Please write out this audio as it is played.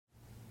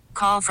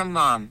Call from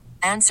mom.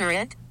 Answer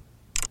it.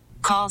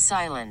 Call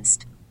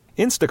silenced.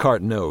 Instacart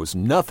knows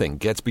nothing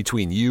gets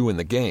between you and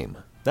the game.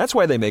 That's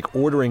why they make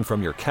ordering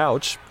from your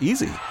couch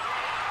easy.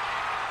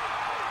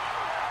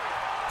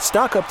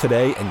 Stock up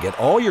today and get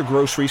all your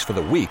groceries for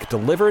the week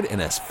delivered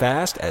in as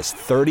fast as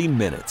 30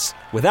 minutes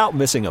without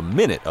missing a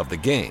minute of the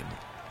game.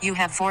 You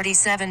have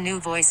 47 new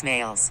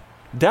voicemails.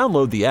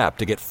 Download the app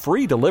to get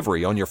free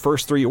delivery on your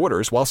first 3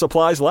 orders while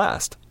supplies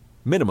last.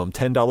 Minimum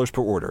 $10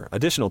 per order.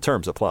 Additional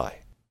terms apply.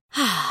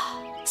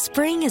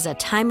 Spring is a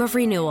time of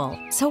renewal,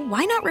 so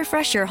why not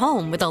refresh your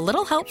home with a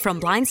little help from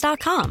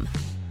Blinds.com?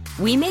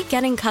 We make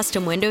getting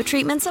custom window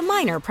treatments a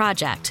minor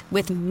project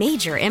with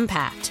major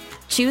impact.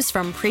 Choose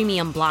from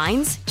premium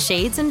blinds,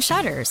 shades, and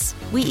shutters.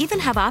 We even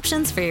have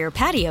options for your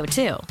patio,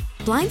 too.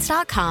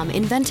 Blinds.com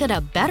invented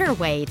a better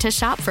way to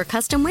shop for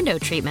custom window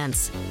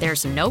treatments.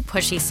 There's no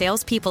pushy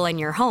salespeople in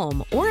your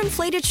home or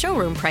inflated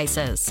showroom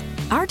prices.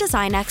 Our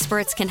design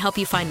experts can help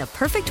you find the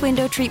perfect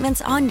window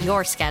treatments on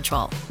your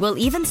schedule. We'll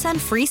even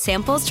send free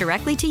samples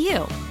directly to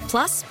you.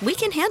 Plus, we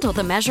can handle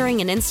the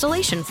measuring and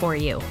installation for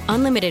you.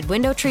 Unlimited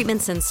window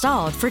treatments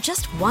installed for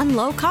just one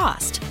low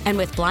cost. And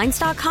with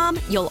Blinds.com,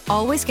 you'll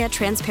always get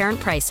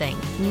transparent pricing.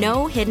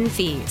 No hidden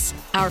fees.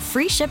 Our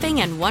free shipping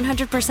and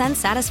 100%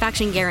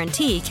 satisfaction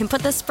guarantee can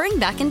put the spring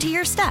back into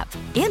your step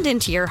and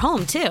into your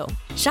home, too.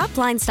 Shop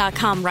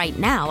Blinds.com right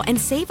now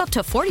and save up to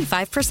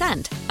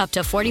 45%. Up to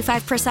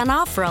 45%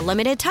 off for a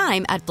limited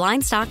time at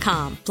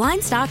Blinds.com.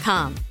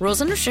 Blinds.com. Rules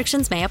and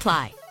restrictions may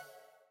apply.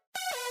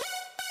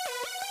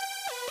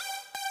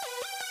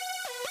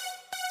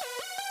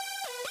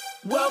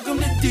 Welcome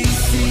to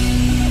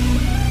DC.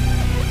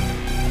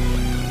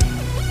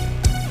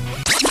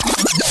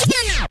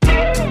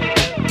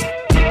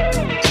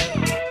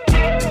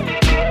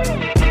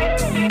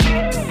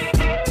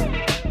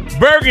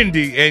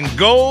 Burgundy and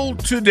gold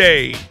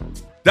today.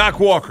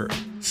 Doc Walker,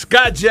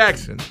 Scott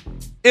Jackson,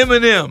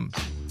 Eminem,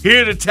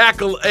 here to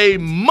tackle a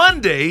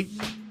Monday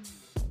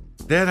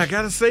that I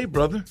gotta say,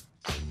 brother,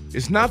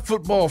 it's not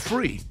football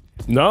free.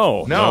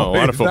 No, a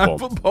lot of football. Not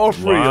football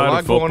free. A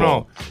lot going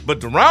on.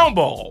 But the round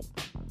ball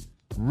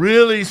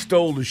really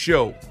stole the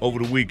show over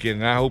the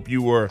weekend, and I hope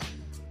you were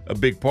a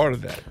big part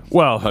of that.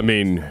 Well, I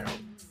mean,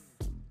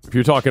 if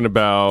you're talking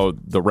about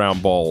the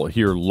round ball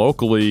here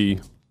locally,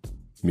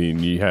 I mean,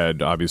 you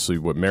had obviously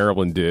what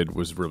Maryland did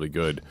was really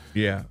good.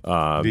 Yeah,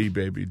 D,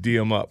 baby. D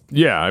them up.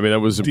 Yeah, I mean,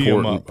 that was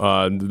important.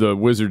 The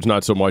Wizards,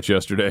 not so much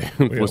yesterday.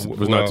 was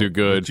not too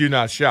good. But you're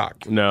not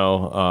shocked.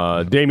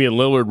 No. Damian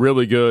Lillard,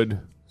 really good.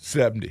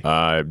 70.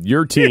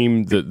 Your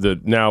team,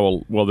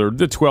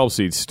 the 12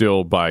 seed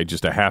still by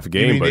just a half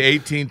game. You mean but the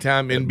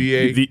 18-time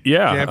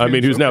NBA I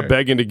mean, who's now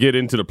begging to get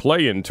into the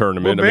play-in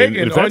tournament. Well, I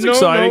mean, if that's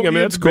exciting, I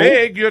mean, that's cool.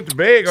 You have to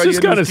beg. It's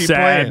just kind of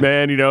sad,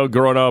 man,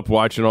 growing up,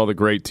 watching all the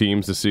great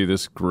teams to see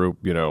this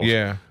group,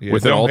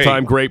 with an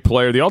all-time great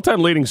player, the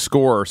all-time leading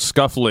scorer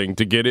scuffling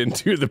to get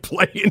into the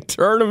play-in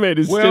tournament.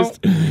 It's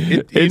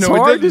it's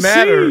hard to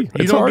see.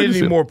 You don't get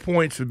any more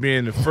points for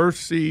being the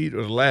first seed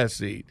or the last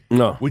seed.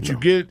 No. What you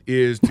get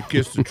is to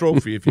kiss the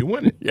trophy if you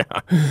win it.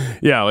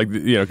 Yeah,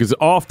 because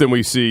often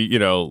we see,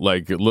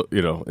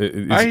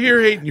 I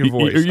hear hate in your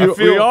voice.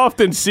 We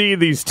often see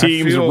these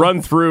teams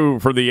run through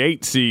for the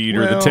 8 seed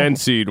or the 10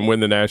 seed and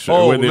win the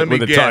national, win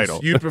the title.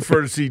 You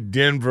prefer to see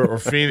Denver or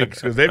Phoenix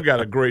because they've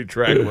got a great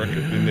track record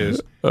in this.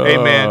 Hey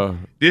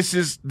man, this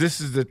is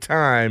the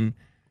time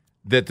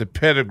that the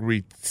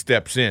pedigree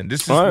steps in.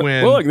 This is when.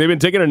 Well, look, they've been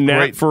taking a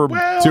nap for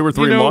 2 or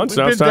 3 months.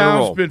 Now it's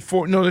time to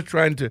roll. They're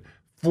trying to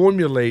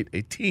formulate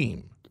a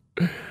team.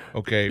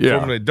 Okay,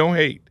 don't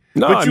hate.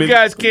 No, but you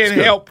guys can't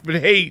help but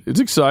hate. It's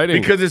exciting.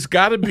 Because it's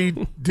got to be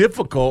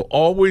difficult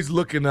always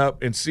looking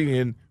up and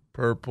seeing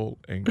purple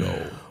and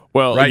gold.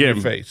 Well, right again, in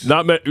your face.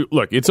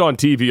 Look, it's on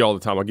TV all the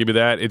time. I'll give you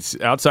that. It's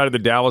outside of the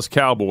Dallas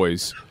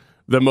Cowboys,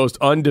 the most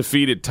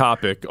undefeated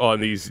topic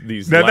on these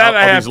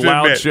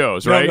loud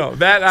shows, right? No,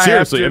 that I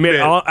seriously. have to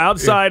admit. I mean,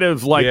 outside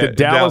of the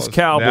Dallas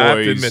Cowboys, I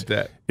have to admit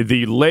that.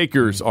 The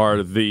Lakers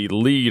are the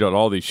lead on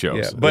all these shows.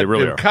 Yeah, but they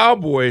really the are.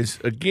 Cowboys,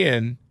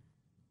 again,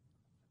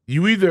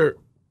 you either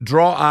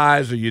draw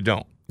eyes or you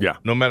don't. Yeah.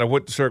 No matter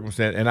what the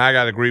circumstance. And I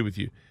got to agree with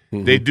you.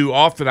 Mm-hmm. They do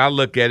often, I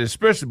look at it,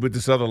 especially with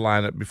this other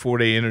lineup, before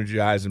they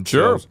energize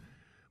themselves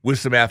with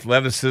some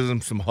athleticism,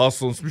 some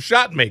hustle, and some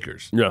shot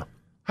makers. Yeah.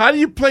 How do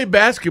you play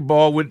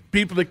basketball with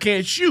people that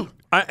can't shoot?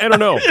 I don't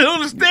know. I don't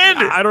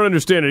understand it. I don't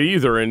understand it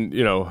either. And,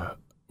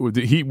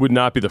 he would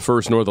not be the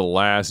first nor the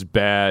last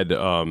bad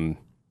talent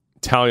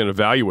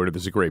evaluator.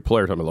 There's a great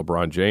player, talking about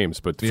LeBron James.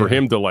 But for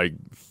him to,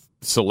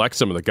 select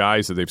some of the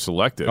guys that they've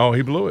selected. Oh,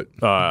 he blew it.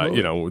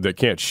 That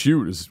can't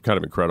shoot is kind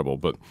of incredible.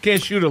 But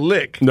can't shoot a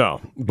lick. No.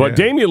 But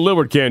Damian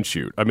Lillard can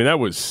shoot. I mean, that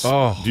was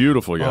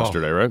beautiful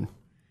yesterday, right?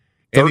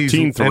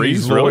 13 threes. And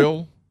he's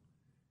loyal.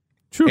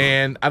 Really?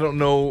 And I don't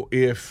know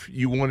if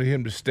you wanted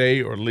him to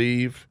stay or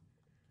leave.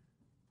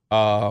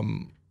 I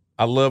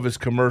love his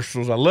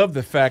commercials. I love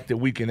the fact that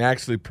we can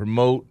actually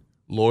promote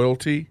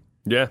loyalty.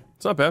 Yeah,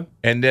 it's not bad.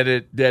 And that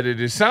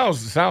it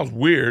sounds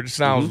weird. It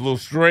sounds a little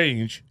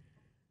strange.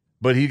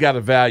 But he got a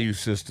value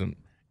system,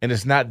 and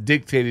it's not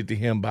dictated to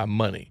him by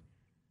money.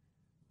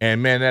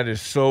 And, man, that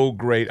is so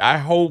great. I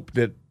hope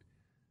that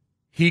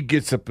he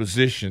gets a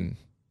position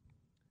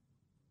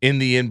in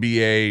the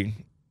NBA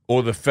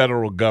or the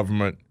federal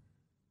government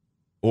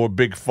or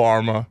Big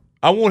Pharma.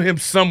 I want him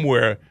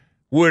somewhere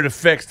where it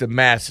affects the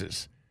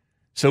masses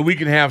so we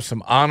can have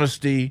some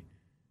honesty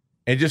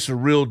and just a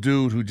real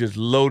dude who just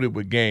loaded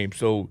with game.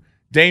 So,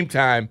 Dame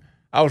time,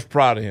 I was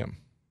proud of him.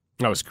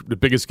 That was the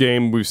biggest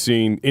game we've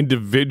seen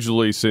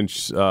individually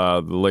since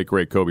the late,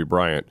 great Kobe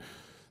Bryant.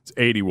 It's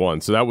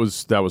 81. So that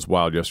was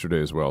wild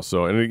yesterday as well.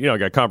 So, and you know, I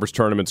got conference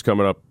tournaments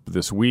coming up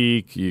this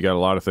week. You got a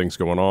lot of things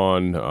going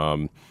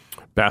on,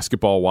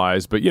 basketball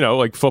wise. But, you know,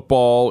 like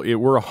football,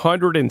 we're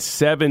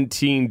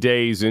 117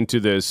 days into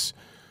this.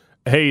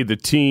 Hey, the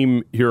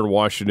team here in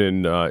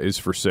Washington is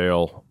for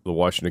sale, the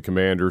Washington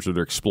Commanders, or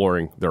they're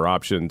exploring their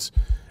options.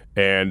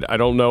 And I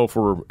don't know if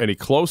we're any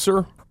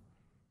closer.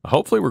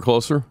 Hopefully we're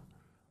closer.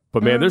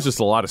 But, man, there's just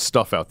a lot of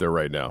stuff out there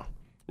right now.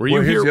 Were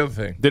you here's here? The other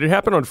thing. Did it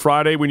happen on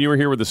Friday when you were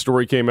here where the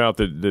story came out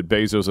that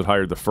Bezos had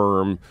hired the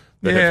firm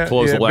that had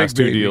closed the last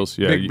two deals?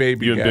 Yeah, Big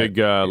Baby. You and Big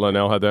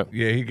Linnell had that?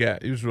 Yeah,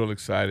 he was real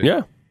excited.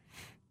 Yeah.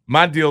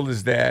 My deal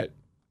is that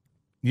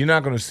you're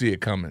not going to see it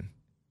coming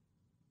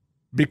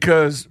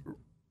because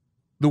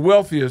the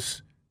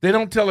wealthiest, they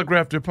don't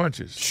telegraph their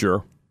punches.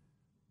 Sure.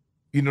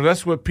 You know,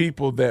 that's what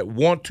people that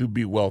want to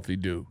be wealthy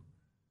do,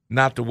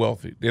 not the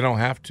wealthy. They don't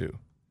have to.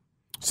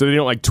 So they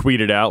don't like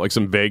tweet it out, like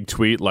some vague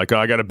tweet, like, oh,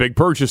 I got a big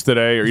purchase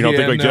today, or you don't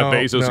think like Jeff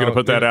Bezos is going to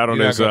put that out on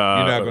his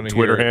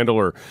Twitter handle,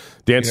 or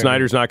Dan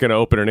Snyder's not going to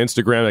open an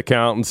Instagram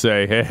account and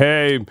say,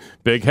 hey,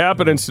 big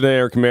happenings today,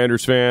 our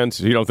Commanders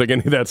fans. You don't think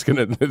any of that's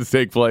going to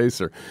take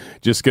place, or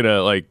just going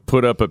to like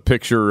put up a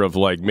picture of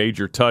like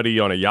Major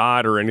Tuddy on a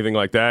yacht or anything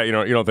like that? You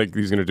don't think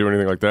he's going to do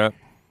anything like that?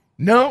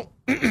 No,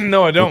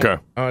 no, I don't.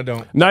 Okay. I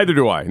don't. Neither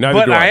do I.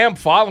 But I am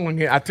following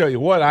it. I tell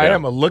you what, I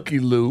am a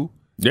looky-loo.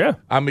 Yeah,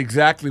 I'm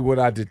exactly what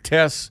I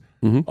detest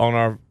on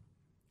our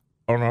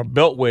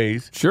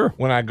beltways. Sure.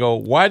 When I go,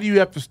 why do you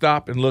have to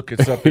stop and look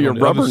at something on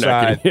the other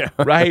side? Yeah.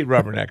 I hate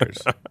rubberneckers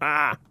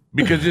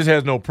because this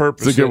has no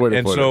purpose. It's a good way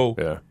to put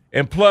it. Yeah.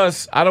 And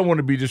plus, I don't want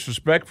to be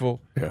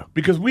disrespectful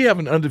because we have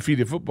an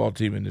undefeated football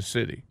team in this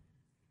city.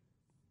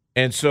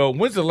 And so,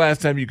 when's the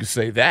last time you could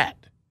say that?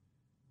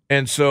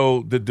 And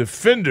so, the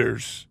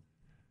Defenders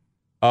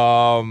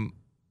are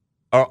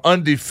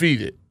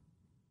undefeated.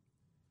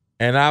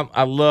 And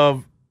I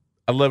love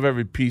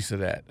every piece of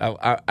that.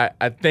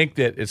 I think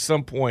that at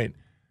some point,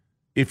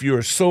 if you're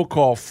a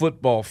so-called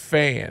football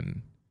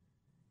fan,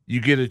 you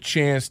get a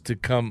chance to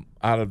come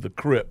out of the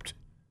crypt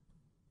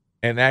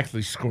and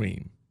actually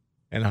scream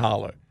and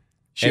holler.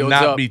 Shields and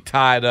not up. Be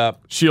tied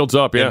up. Shields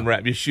up, yeah. And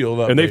wrap your shield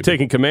up. And they've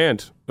taken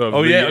command of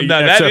the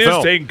that XFL.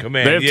 is taking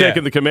command. They have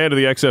taken the command of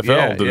the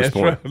XFL to this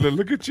point. Right.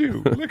 Look at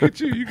you. Look at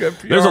you. You got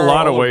PR. There's a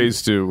lot of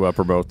ways to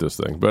promote this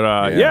thing.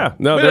 But,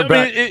 they're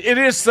back. It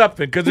is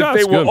something because if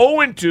they were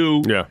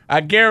 0-2,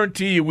 I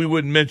guarantee you we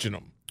wouldn't mention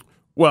them.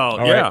 Well,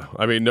 right.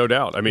 I mean, no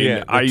doubt. I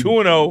mean,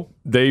 2-0.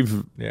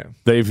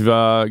 They've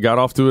got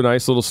off to a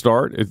nice little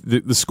start.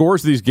 The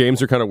scores of these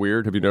games are kind of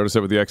weird. Have you noticed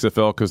that with the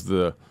XFL? Because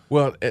the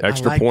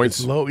extra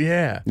points. Low.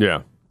 Yeah.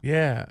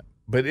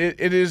 But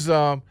it is.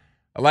 I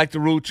like the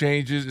rule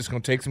changes. It's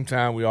going to take some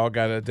time. We all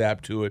got to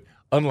adapt to it.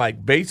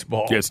 Unlike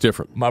baseball, it's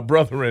different. My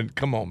brother,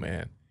 come on,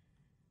 man.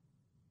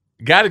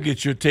 Got to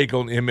get your take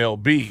on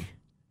MLB.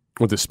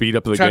 With the speed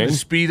up of the Trying game? to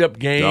speed up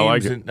games. I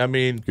like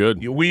it.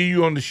 Good.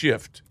 You on the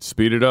shift.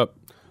 Speed it up.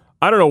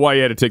 I don't know why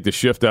you had to take the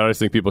shift out. I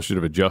just think people should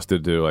have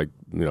adjusted to,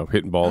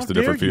 hitting balls to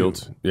different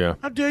fields. Yeah.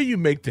 How dare you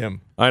make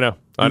them I know.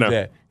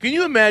 that? Can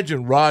you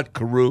imagine Rod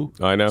Carew?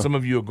 I know. Some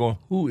of you are going,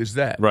 who is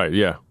that? Right,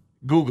 yeah.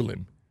 Google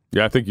him.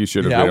 Yeah, I think you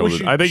should have been able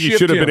to. I think you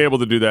should have been able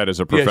to do that as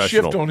a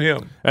professional. Yeah, shift on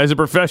him. As a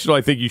professional,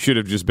 I think you should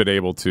have just been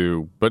able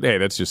to. But hey,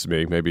 that's just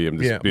me. Maybe I'm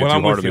just being too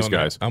hard on these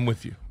guys. I'm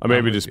with you. I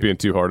maybe just being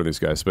too hard on these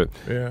guys. But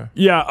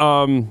it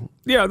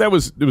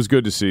was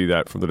good to see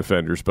that from the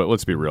Defenders. But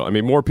let's be real. I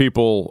mean, more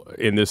people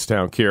in this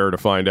town care to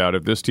find out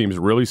if this team's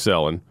really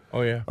selling.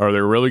 Oh yeah. Are they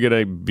really going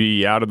to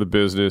be out of the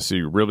business? Are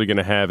you really going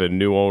to have a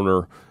new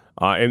owner?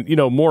 And,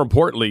 more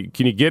importantly,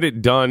 can you get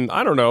it done,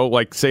 I don't know,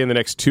 like, say, in the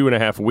next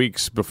 2.5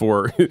 weeks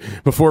before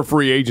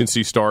free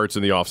agency starts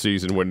in the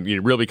offseason, when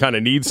you really kind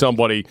of need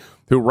somebody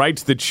who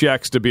writes the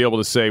checks to be able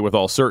to say with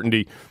all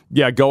certainty,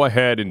 yeah, go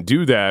ahead and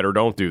do that or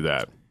don't do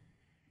that.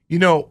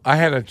 I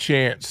had a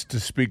chance to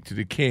speak to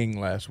the King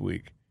last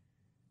week,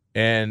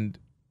 and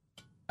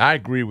I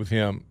agree with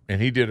him,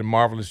 and he did a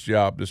marvelous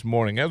job this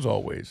morning, as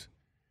always.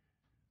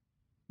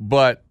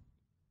 But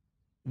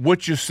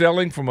what you're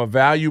selling from a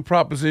value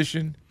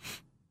proposition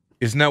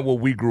is not what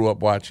we grew up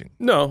watching.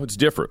 No, it's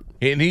different.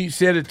 And he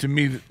said it to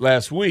me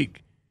last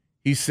week.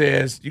 He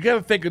says, you got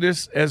to think of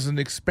this as an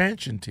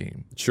expansion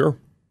team. Sure.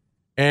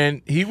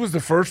 And he was the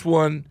first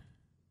one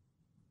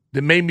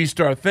that made me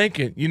start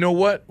thinking, you know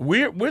what?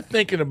 We're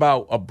thinking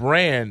about a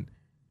brand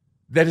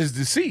that is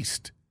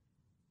deceased.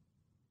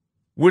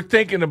 We're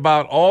thinking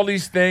about all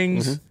these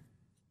things,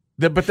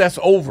 but that's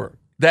over.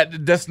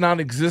 That's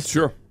non-existent.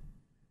 Sure.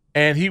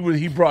 And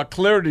he brought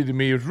clarity to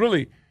me. It was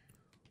really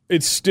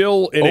It's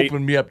still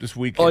open me up this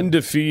weekend.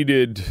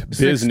 Undefeated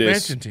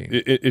business.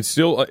 It's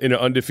still in an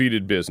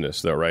undefeated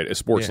business, though, right? A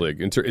sports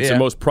league. It's the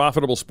most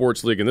profitable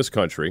sports league in this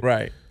country.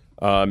 Right.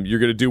 You're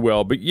going to do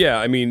well. But, yeah,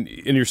 I mean,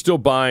 and you're still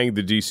buying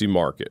the D.C.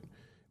 market.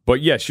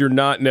 But, yes, you're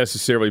not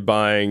necessarily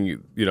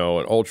buying, an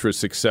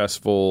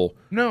ultra-successful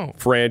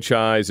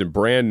franchise and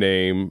brand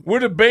name.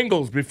 We're the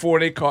Bengals before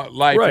they caught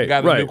life and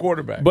got a new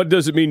quarterback. But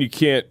does it mean you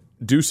can't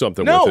do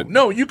something with it?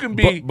 No, you can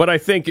be. But I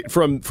think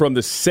from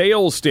the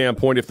sales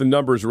standpoint, if the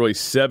number is really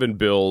 7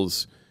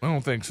 Bills, I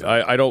don't think so.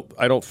 I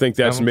don't think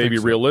that's maybe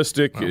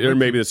realistic, or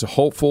maybe it's a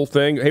hopeful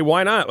thing. Hey,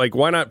 why not? Like,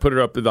 why not put it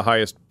up to the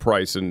highest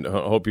price and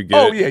hope you get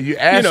it? Oh yeah, you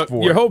ask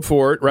for it. You hope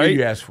for it, right? Yeah,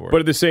 you ask for it.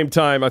 But at the same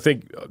time, I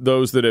think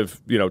those that have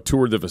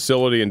toured the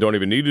facility and don't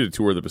even need to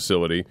tour the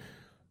facility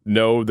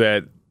know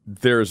that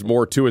there's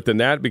more to it than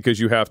that, because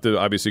you have to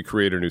obviously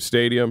create a new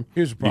stadium.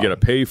 Here's the problem. You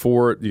got to pay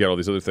for it. You got all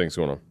these other things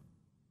going on.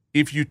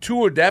 If you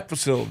toured that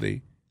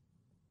facility,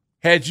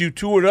 had you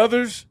toured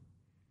others,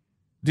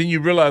 then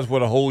you realize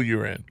what a hole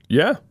you're in.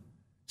 Yeah.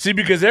 See,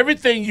 because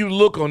everything you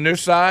look on their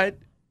side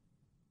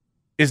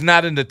is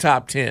not in the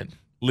top 10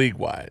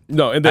 league-wide.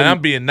 No, and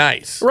I'm being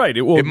nice. Right.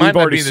 Well, it might we've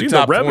already not be in seen the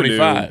top the revenue,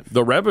 25.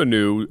 The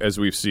revenue, as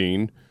we've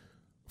seen,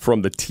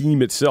 from the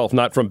team itself,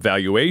 not from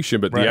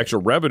valuation, but the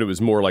actual revenue is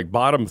more like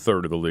bottom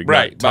third of the league.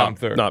 Right, bottom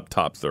third. Not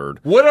top third.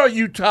 What are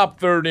you top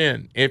third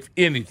in, if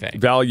anything?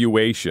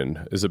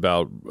 Valuation is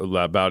about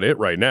it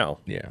right now.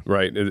 Yeah.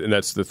 Right, and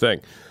that's the thing.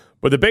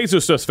 But the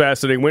Bezos stuff's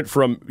fascinating. Went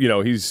from,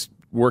 he's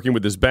working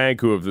with this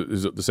bank who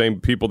is the same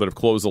people that have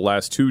closed the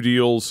last 2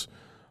 deals.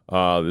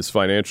 This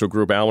financial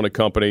group, Allen &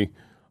 Company,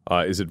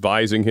 is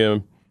advising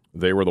him.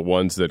 They were the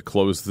ones that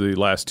closed the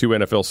last 2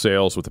 NFL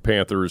sales with the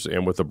Panthers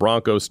and with the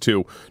Broncos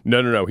too.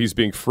 No. He's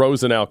being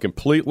frozen out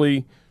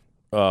completely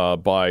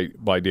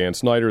by Dan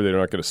Snyder. They're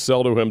not going to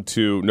sell to him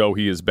no,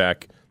 he is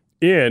back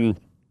in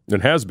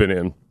and has been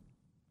in,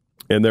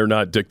 and they're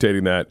not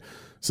dictating that.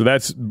 So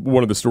that's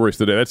one of the stories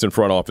today. That's in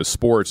Front Office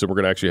Sports, and we're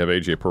going to actually have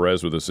A.J.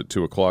 Perez with us at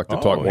 2 o'clock to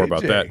talk more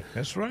about that.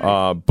 That's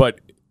right.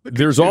 But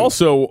there's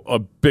also a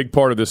big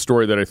part of this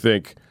story that I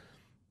think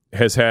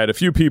has had a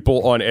few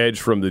people on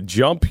edge from the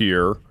jump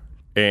here.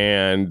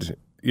 And,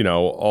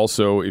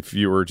 also if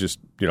you were just,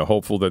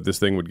 hopeful that this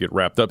thing would get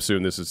wrapped up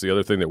soon, this is the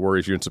other thing that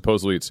worries you. And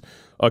supposedly it's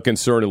a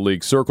concern in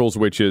league circles,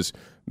 which is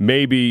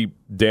maybe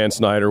Dan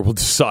Snyder will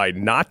decide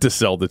not to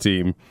sell the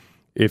team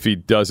if he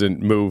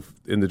doesn't move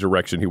in the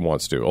direction he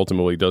wants to.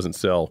 Ultimately, he doesn't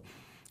sell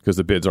because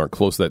the bids aren't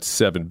close to that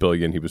 $7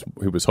 billion he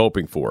was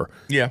hoping for.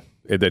 Yeah.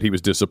 And that he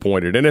was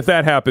disappointed. And if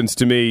that happens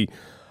to me,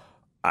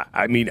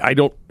 I mean, I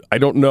don't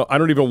know. I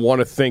don't even want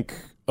to think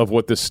of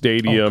what the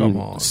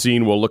stadium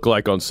scene will look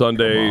like on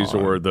Sundays,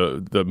 or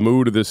the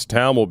mood of this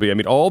town will be. I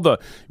mean,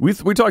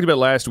 we talked about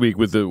last week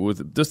with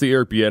just the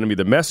Eric Bieniemy.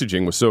 The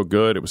messaging was so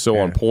good; it was so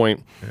on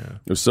point. Yeah.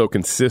 It was so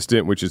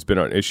consistent, which has been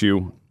an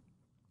issue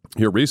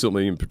here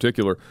recently, in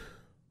particular.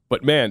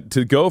 But man,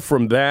 to go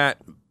from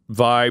that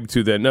vibe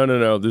to then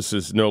no, this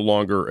is no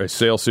longer a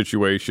sales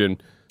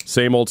situation.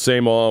 Same old,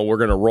 we're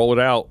going to roll it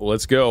out.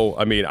 Let's go.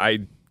 I mean,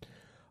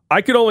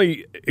 I could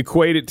only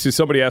equate it to,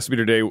 somebody asked me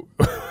today.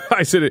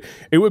 I said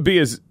it would be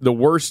as the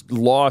worst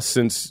loss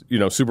since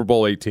Super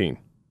Bowl 18.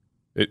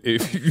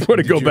 If you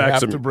want to go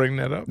back, to bring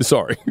that up.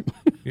 Sorry,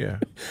 yeah,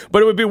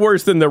 but it would be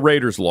worse than the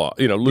Raiders' loss.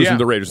 Losing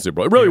the Raiders Super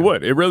Bowl. It really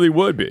would. It really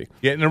would be.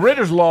 Yeah, and the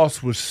Raiders'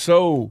 loss was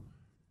so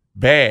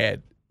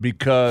bad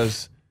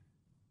because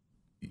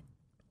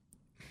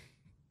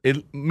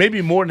it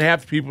maybe more than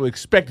half the people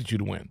expected you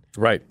to win.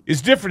 Right.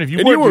 It's different if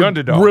you weren't the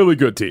underdog. Really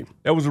good team.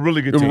 That was a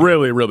really good team.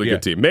 Really, really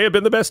good team. May have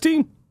been the best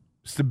team.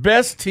 It's the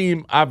best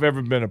team I've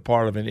ever been a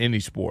part of in any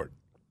sport.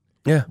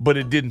 Yeah. But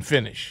it didn't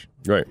finish.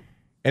 Right.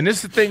 And this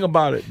is the thing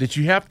about it, that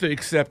you have to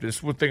accept.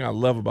 It's one thing I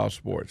love about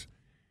sports.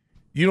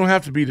 You don't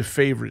have to be the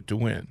favorite to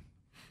win.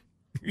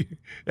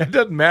 That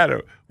doesn't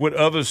matter what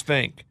others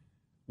think.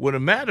 What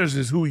matters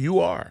is who you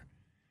are.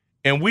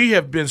 And we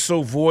have been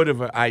so void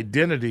of an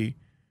identity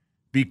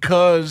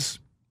because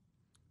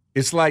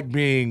it's like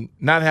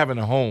not having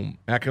a home.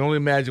 I can only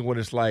imagine what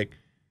it's like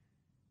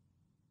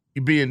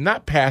being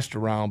not passed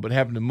around, but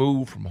having to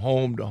move from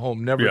home to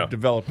home, never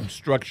developing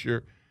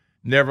structure,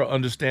 never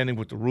understanding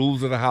what the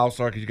rules of the house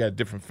are because you got a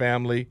different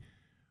family.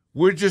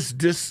 We're just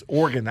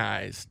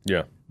disorganized.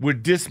 Yeah. We're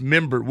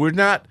dismembered. We're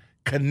not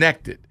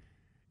connected.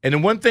 And the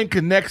one thing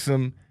connects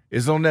them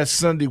is on that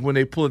Sunday when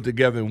they pull it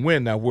together and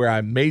win. Now, where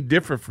I may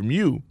differ from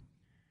you,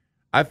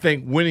 I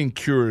think winning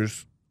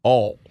cures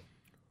all.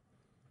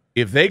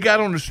 If they got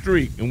on the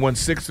streak and won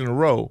 6 in a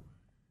row,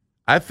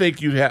 I think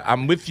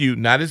I'm with you.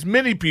 Not as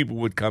many people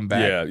would come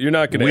back. Yeah, you're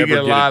not going to ever get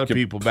a lot of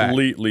people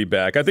completely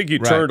back. I think you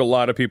turned a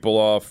lot of people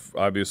off,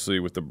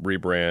 obviously, with the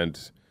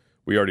rebrand.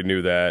 We already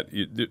knew that.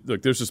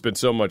 Look, there's just been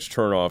so much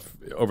turnoff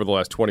over the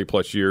last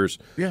 20-plus years.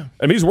 Yeah.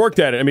 I mean, he's worked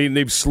at it. I mean,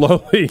 they've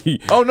slowly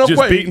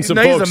beaten some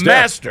folks he's a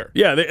master.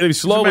 Yeah, they've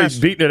slowly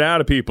beaten it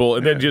out of people.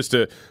 And then just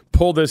to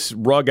pull this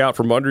rug out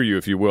from under you,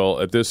 if you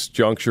will, at this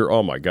juncture,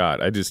 oh, my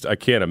God. I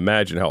can't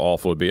imagine how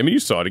awful it would be. I mean, you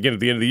saw it again at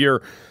the end of the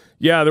year.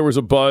 Yeah, there was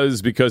a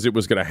buzz because it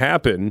was going to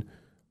happen.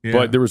 Yeah.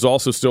 But there was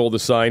also still the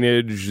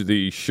signage,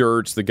 the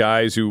shirts, the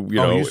guys who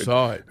you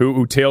saw it.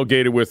 Who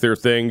tailgated with their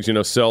things,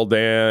 Sell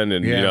Dan,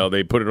 and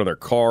they put it on their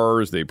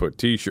cars, they put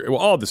T-shirts,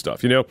 all the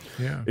stuff. Yeah.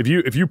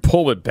 If you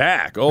pull it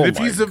back, if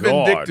he's a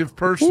vindictive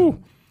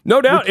person,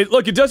 no doubt.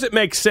 It doesn't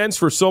make sense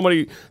for so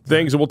many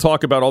things, and we'll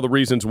talk about all the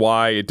reasons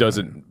why it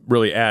doesn't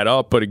really add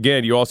up. But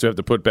again, you also have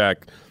to put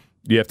back.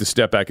 You have to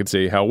step back and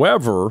say,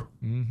 however,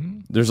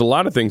 there's a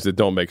lot of things that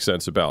don't make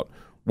sense about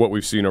what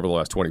we've seen over the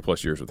last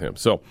 20-plus years with him.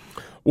 So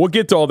we'll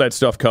get to all that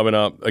stuff coming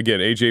up. Again,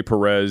 A.J.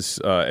 Perez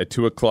at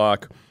 2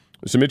 o'clock.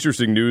 There's some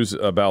interesting news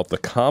about the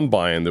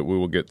Combine that we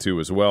will get to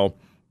as well,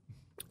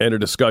 and a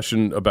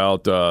discussion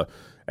about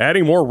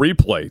adding more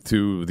replay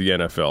to the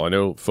NFL. I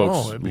know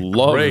folks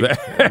love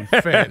that.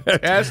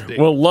 Fantastic.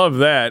 We'll love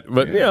that.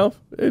 But,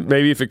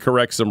 maybe if it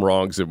corrects some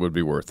wrongs, it would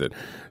be worth it.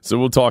 So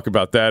we'll talk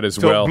about that as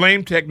well. So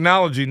blame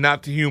technology,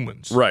 not the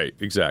humans. Right,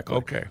 exactly.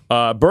 Okay.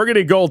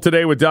 Burgundy Gold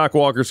today with Doc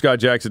Walker, Scott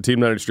Jackson, Team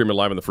 90 streaming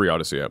live on the free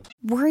Odyssey app.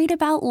 Worried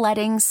about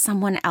letting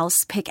someone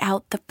else pick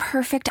out the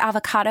perfect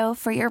avocado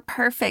for your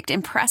perfect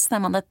impress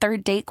them on the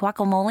third date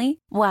guacamole?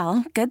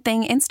 Well, good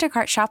thing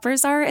Instacart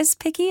shoppers are as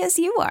picky as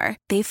you are.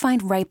 They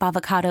find ripe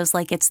avocados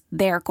like it's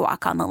their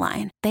guac on the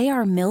line. They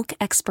are milk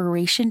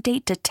expiration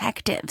date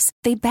detectives.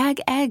 They bag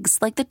eggs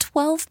like the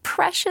 12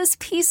 precious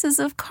pieces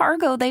of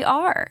cargo they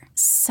are.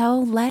 So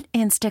let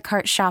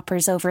Instacart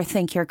shoppers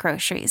overthink your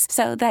groceries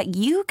so that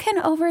you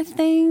can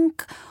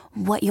overthink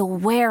what you'll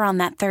wear on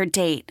that third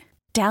date.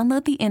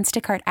 Download the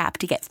Instacart app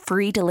to get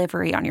free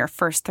delivery on your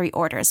first 3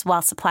 orders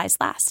while supplies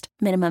last.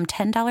 Minimum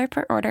 $10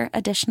 per order.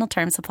 Additional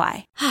terms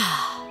apply.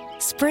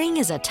 Spring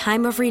is a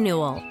time of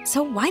renewal,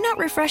 so why not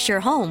refresh your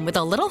home with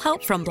a little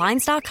help from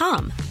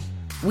Blinds.com?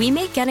 We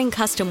make getting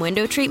custom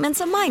window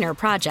treatments a minor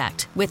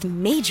project with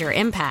major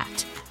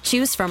impact.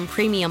 Choose from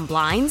premium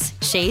blinds,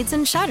 shades,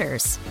 and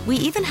shutters. We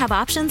even have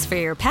options for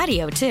your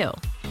patio, too.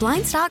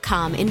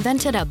 Blinds.com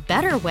invented a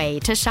better way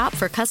to shop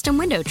for custom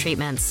window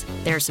treatments.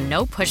 There's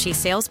no pushy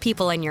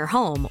salespeople in your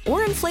home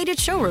or inflated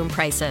showroom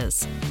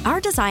prices.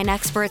 Our design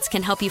experts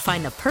can help you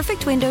find the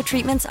perfect window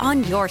treatments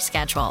on your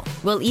schedule.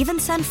 We'll even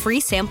send free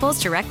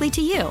samples directly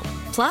to you.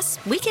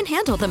 Plus, we can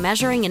handle the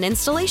measuring and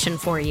installation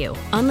for you.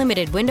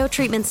 Unlimited window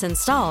treatments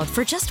installed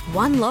for just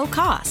one low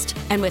cost.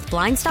 And with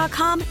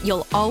Blinds.com,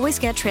 you'll always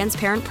get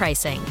transparent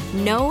pricing.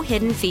 No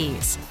hidden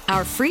fees.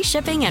 Our free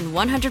shipping and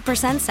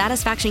 100%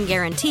 satisfaction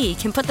guarantee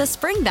can put the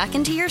spring back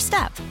into your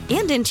step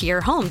and into your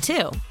home,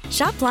 too.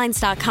 Shop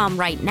Blinds.com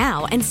right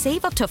now and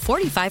save up to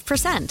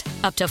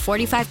 45%. Up to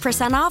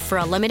 45% off for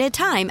a limited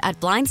time at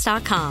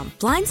Blinds.com.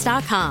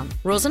 Blinds.com.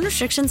 Rules and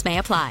restrictions may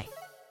apply.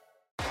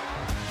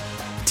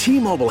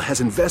 T-Mobile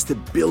has invested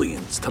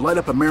billions to light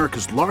up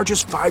America's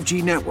largest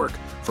 5G network,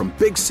 from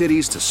big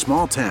cities to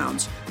small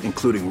towns,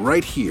 including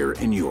right here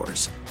in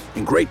yours.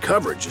 And great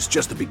coverage is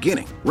just the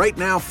beginning. Right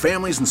now,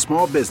 families and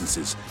small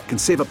businesses can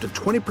save up to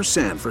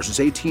 20% versus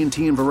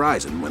AT&T and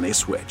Verizon when they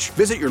switch.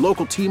 Visit your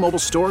local T-Mobile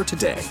store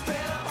today.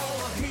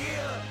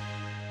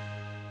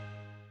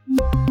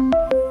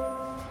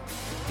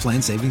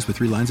 Plan savings with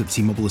 3 lines of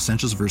T-Mobile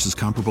Essentials versus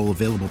comparable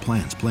available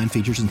plans. Plan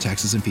features and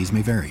taxes and fees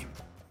may vary.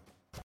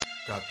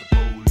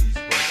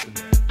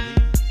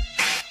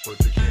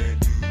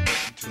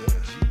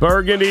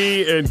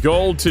 Burgundy and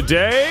Gold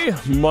today,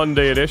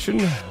 Monday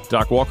edition.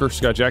 Doc Walker,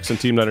 Scott Jackson,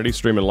 Team 90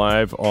 streaming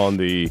live on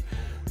the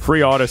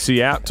free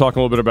Odyssey app. Talking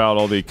a little bit about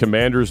all the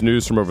Commanders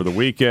news from over the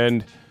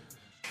weekend.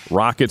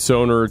 Rockets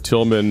owner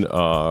Tillman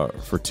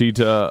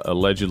Fertitta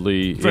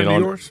allegedly in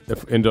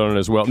on it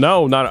as well.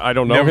 No, I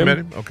don't know Never him. Met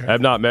him? Okay. I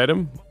have not met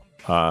him.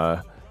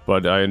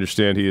 But I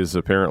understand he is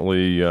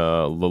apparently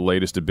the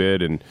latest to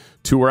bid and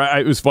tour.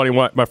 It was funny.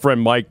 My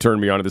friend Mike turned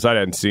me on to this. I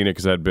hadn't seen it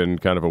because I'd been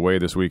kind of away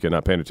this weekend,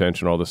 not paying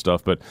attention to all this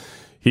stuff. But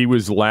he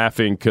was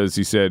laughing because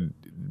he said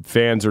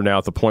fans are now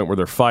at the point where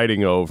they're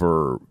fighting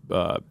over,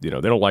 they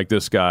don't like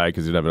this guy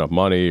because he doesn't have enough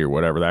money or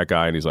whatever, that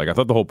guy. And he's like, I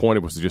thought the whole point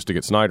was just to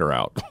get Snyder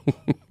out.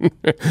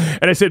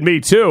 And I said, me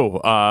too.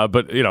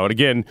 But, and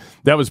again,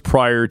 that was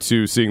prior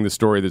to seeing the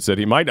story that said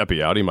he might not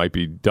be out. He might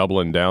be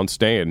doubling down,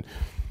 staying.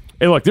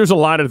 And look, there's a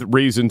lot of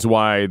reasons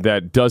why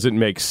that doesn't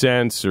make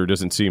sense or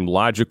doesn't seem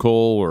logical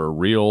or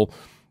real,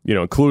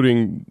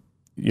 including,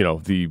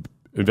 the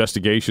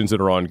investigations that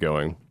are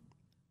ongoing.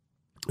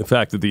 The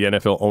fact that the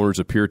NFL owners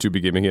appear to be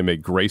giving him a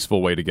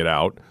graceful way to get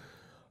out.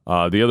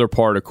 The other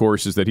part, of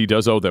course, is that he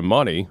does owe them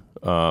money.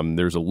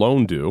 There's a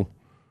loan due,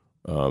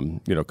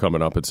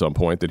 coming up at some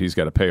point that he's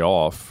got to pay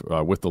off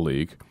with the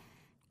league.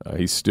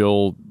 He's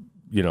still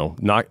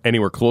not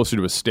anywhere closer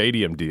to a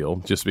stadium deal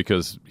just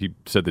because he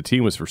said the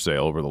team was for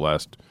sale over the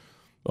last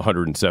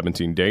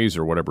 117 days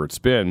or whatever it's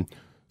been.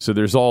 So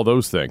there's all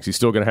those things. He's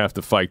still going to have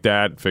to fight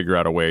that, figure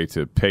out a way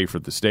to pay for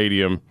the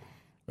stadium,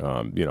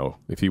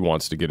 if he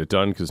wants to get it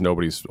done, because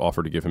nobody's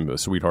offered to give him a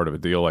sweetheart of a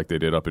deal like they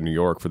did up in New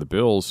York for the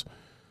Bills.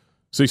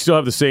 So you still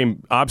have the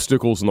same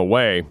obstacles in the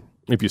way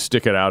if you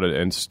stick it out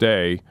and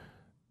stay,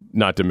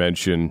 not to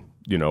mention,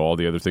 all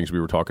the other things we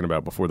were talking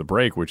about before the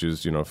break, which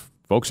is,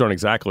 folks aren't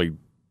exactly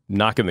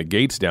knocking the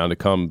gates down to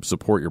come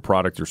support your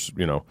product or,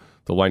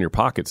 to line your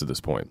pockets at this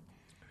point.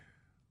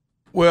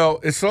 Well,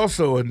 it's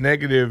also a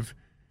negative.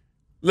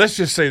 Let's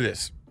just say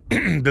this.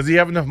 Does he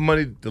have enough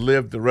money to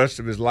live the rest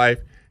of his life?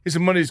 His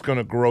money's going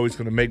to grow. He's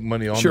going to make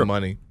money on the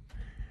money.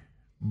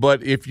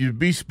 But if you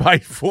be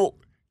spiteful,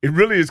 it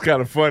really is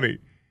kind of funny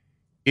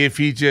if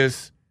he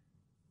just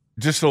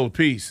sold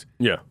peace.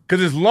 Yeah.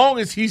 Because as long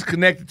as he's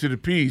connected to the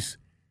peace,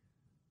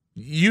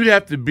 you'd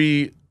have to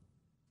be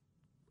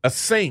a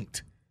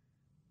saint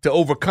to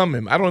overcome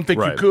him. I don't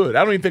think you could.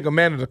 I don't even think a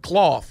man of the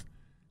cloth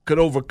could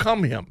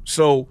overcome him.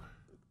 So,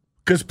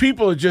 because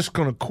people are just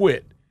going to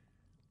quit.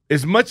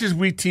 As much as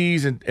we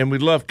tease and we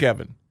love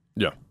Kevin.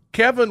 Yeah.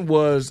 Kevin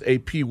was a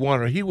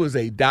P1er. He was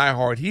a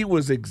diehard. He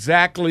was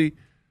exactly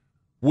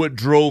what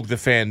drove the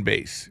fan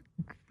base.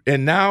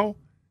 And now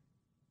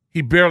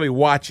he barely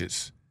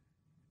watches.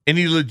 And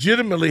he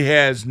legitimately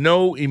has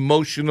no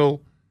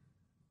emotional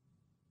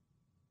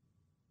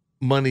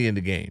money in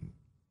the game.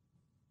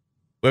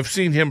 I've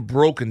seen him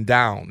broken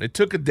down. It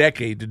took a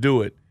decade to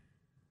do it.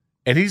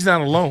 And he's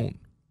not alone.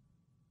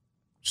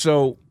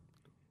 So.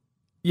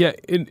 Yeah,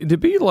 and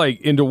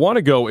to want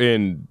to go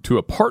into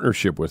a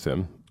partnership with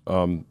him.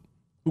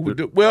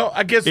 Well,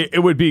 I guess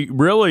it would be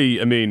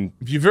really. I mean,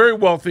 if you're very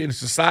wealthy and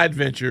it's a side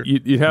venture,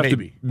 you'd have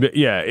maybe. to.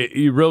 Yeah,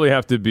 you really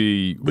have to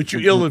be. But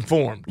you're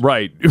ill-informed,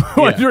 right?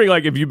 Wondering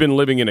like if you've been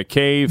living in a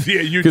cave. Yeah,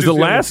 you're because the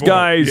last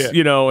guys,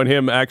 yeah. And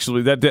him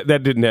actually that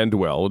didn't end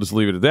well. We'll just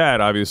leave it at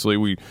that. Obviously,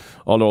 we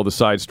all know the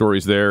side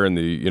stories there and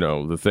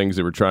the things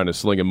they were trying to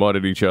sling and mud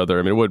at each other.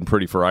 I mean, it wasn't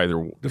pretty for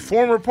either. The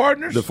former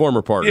partners.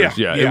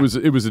 Yeah. It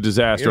was a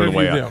disaster on the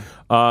way out.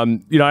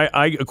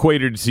 I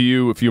equated it to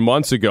you a few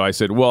months ago. I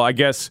said, well, I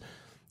guess.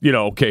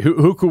 Okay,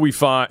 who could we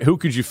find? Who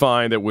could you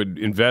find that would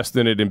invest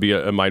in it and be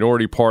a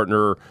minority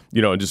partner?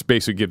 And just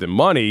basically give them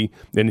money,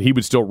 and he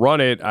would still run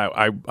it.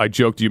 I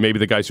joked to you, maybe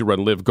the guys who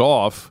run Live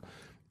Golf.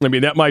 I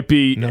mean, that might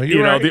be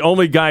right. The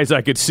only guys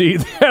I could see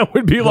that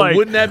would be like,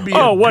 wouldn't that be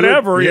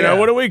whatever. Good,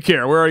 what do we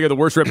care? We're already got the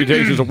worst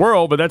reputations in the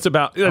world, but that's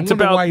about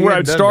where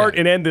I'd start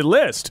and end the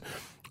list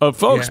of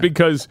folks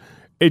because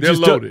it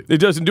it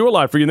doesn't do a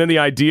lot for you. And then the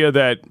idea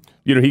that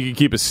he could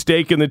keep a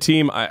stake in the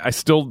team, I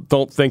still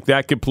don't think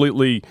that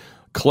completely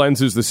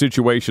cleanses the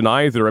situation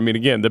either. I mean,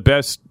 again, the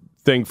best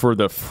thing for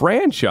the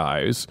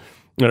franchise,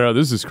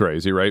 this is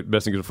crazy, right?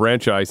 Best thing for the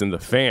franchise and the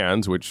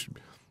fans, which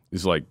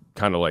is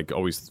kind of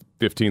always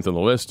 15th on the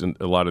list in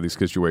a lot of these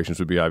situations,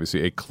 would be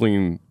obviously a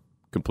clean,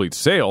 complete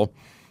sale.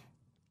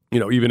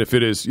 Even if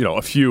it is,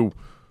 a few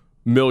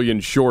million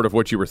short of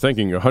what you were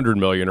thinking, 100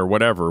 million or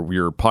whatever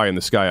your pie in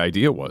the sky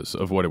idea was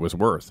of what it was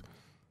worth.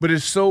 But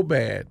it's so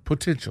bad,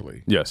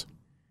 potentially. Yes.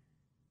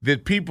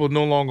 That people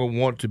no longer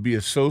want to be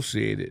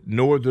associated,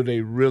 nor do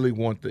they really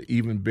want to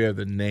even bear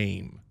the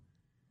name.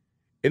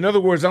 In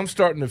other words, I'm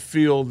starting to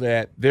feel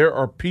that there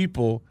are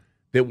people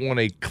that want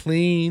a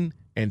clean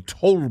and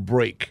total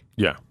break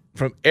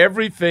from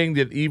everything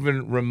that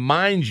even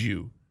reminds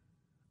you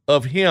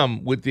of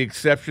him, with the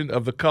exception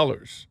of the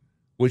colors,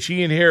 which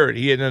he inherited.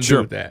 He had nothing to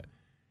do with that.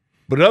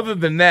 But other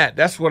than that,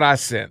 that's what I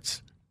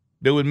sense.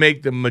 That would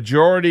make the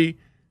majority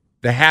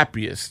the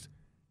happiest.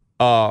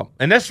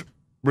 And that's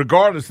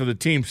regardless of the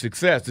team's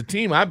success. The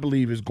team, I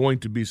believe, is going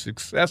to be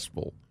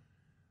successful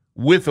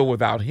with or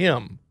without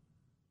him.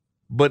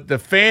 But the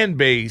fan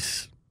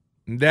base,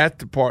 that's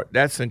the part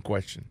that's in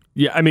question.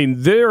 Yeah, I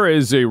mean, there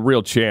is a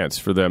real chance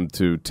for them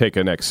to take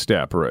a next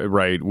step,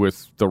 right,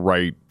 with the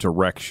right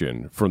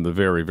direction from the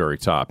very, very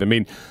top. I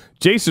mean,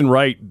 Jason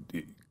Wright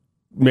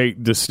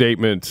made the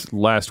statement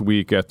last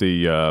week at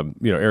the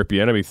Eric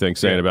Bieniemy thing,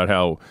 saying about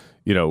how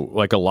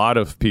like a lot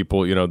of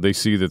people, they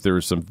see that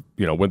there's some,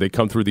 when they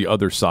come through the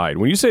other side.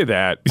 When you say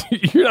that,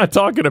 you're not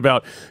talking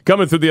about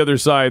coming through the other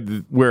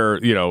side where,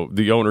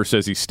 the owner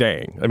says he's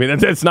staying. I mean,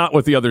 that's not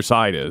what the other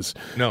side is.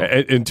 No.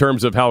 In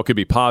terms of how it could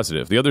be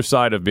positive. The other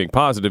side of being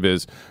positive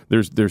is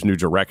there's new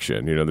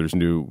direction. There's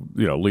new,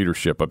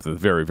 leadership up to the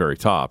very, very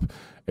top.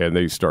 And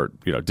they start,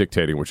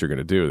 dictating what you're going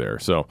to do there.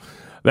 So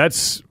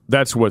that's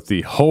what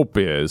the hope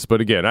is.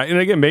 But again,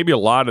 maybe a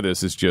lot of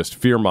this is just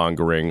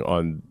fear-mongering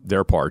on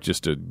their part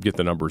just to get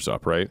the numbers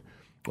up, right?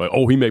 Like,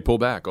 he may pull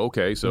back.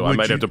 Okay, so I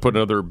might have to put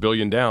another $1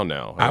 billion down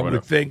now. I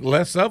would think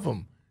less of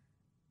them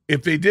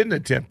if they didn't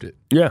attempt it.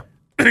 Yeah.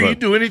 You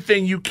do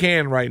anything you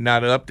can right now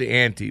to up the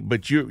ante,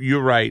 but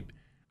you're right.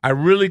 I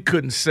really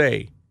couldn't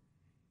say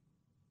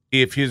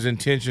if his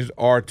intentions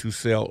are to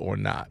sell or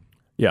not.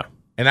 Yeah.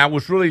 And I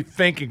was really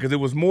thinking, because it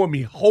was more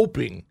me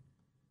hoping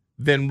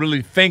than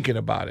really thinking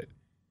about it.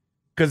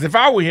 Because if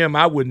I were him,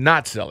 I would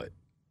not sell it.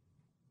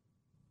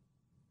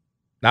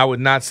 I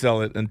would not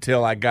sell it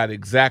until I got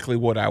exactly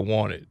what I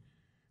wanted.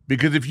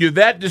 Because if you're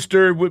that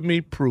disturbed with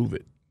me, prove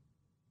it.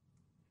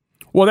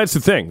 Well, that's the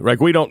thing. Like,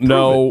 we don't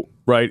know,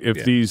 right,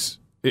 if these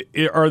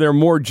 – are there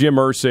more Jim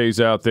Irsay's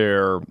out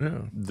there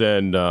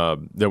than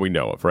we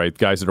know of, right?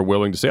 Guys that are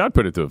willing to say, I'd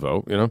put it to a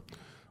vote,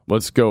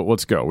 Let's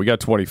go. We got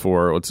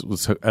 24.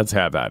 Let's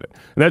have at it.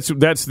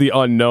 And that's the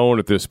unknown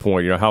at this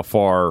point. How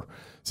far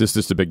is this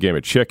just a big game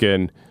of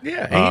chicken?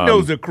 Yeah, and he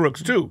knows they're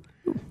crooks too.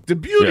 The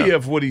beauty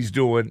of what he's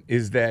doing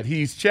is that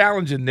he's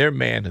challenging their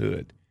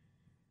manhood,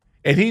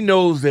 and he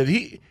knows that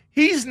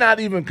he's not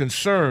even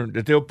concerned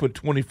that they'll put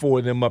 24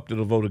 of them up to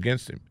the vote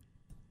against him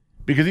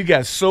because he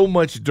got so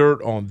much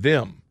dirt on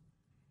them,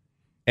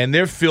 and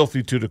they're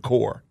filthy to the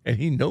core, and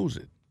he knows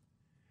it.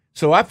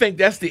 So I think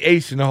that's the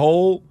ace in the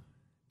hole,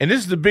 and this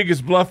is the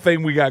biggest bluff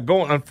thing we got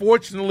going.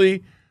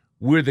 Unfortunately,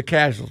 we're the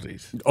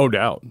casualties. Oh,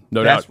 doubt.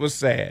 No doubt. That's what's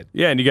sad.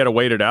 Yeah, and you got to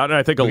wait it out, and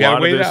I think a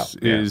lot of this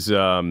is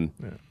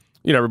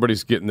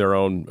everybody's getting their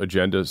own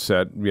agenda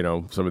set.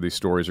 Some of these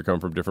stories are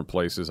coming from different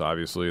places,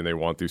 obviously, and they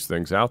want these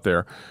things out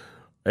there.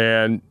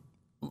 And,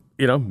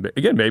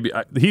 again, maybe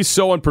he's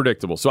so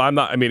unpredictable. So I'm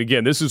not,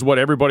 again, this is what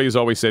everybody has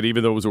always said,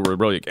 even though it was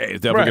really like, hey,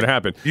 it's definitely going to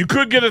happen. You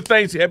could get a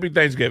happy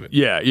Thanksgiving.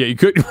 Yeah, you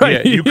could.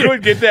 Right. Yeah, you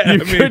could get that.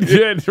 Could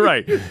get,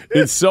 right.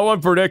 It's so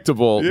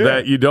unpredictable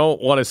that you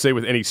don't want to say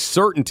with any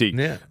certainty.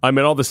 Yeah.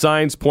 All the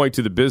signs point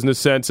to the business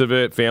sense of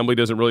it. Family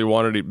doesn't really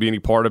want to be any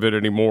part of it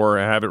anymore.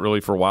 I haven't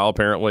really for a while,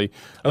 apparently.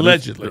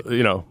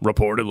 Allegedly.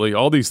 Reportedly.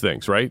 All these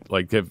things, right?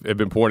 Like have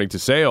been pointing to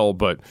sale,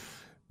 but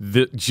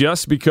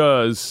just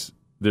because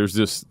there's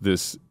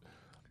this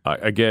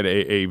again,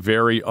 a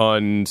very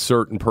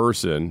uncertain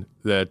person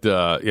that,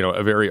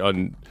 a very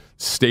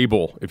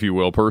unstable, if you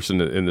will,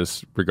 person in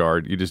this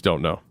regard, you just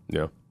don't know.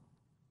 You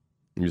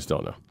just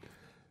don't know.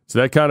 So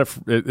that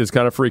it's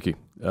kind of freaky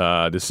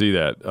to see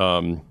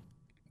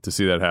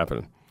that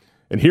happening.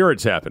 And here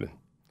it's happening.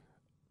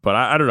 But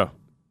I don't know.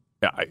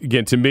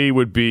 Again, to me,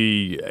 would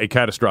be a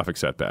catastrophic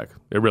setback.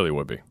 It really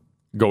would be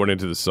going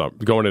into the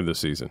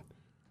season.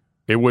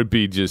 It would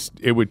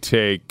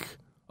take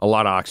a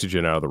lot of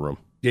oxygen out of the room.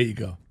 There you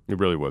go. It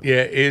really would.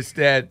 Yeah, it's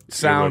that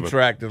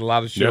soundtrack that a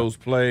lot of shows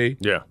play.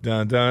 Yeah.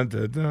 Dun, dun,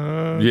 dun,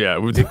 dun. Yeah.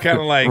 It kind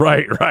of like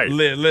right.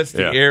 lets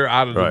the air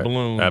out of the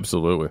balloon.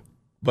 Absolutely.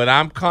 But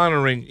I'm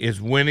countering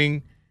is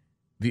winning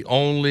the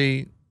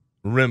only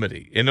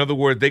remedy. In other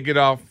words, they get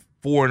off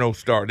 4-0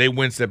 start. They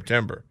win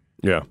September.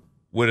 Yeah.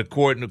 With a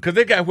court. Because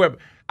they got whoever.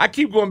 I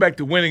keep going back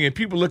to winning, and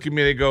people look at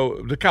me and they go,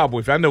 the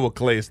Cowboys, I know what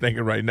Clay is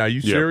thinking right now.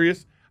 You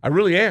serious? I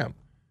really am.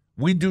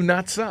 We do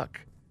not suck.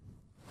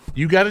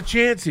 You got a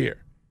chance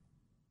here.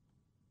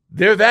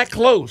 They're that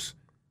close.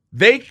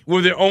 They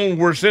were their own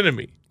worst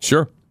enemy.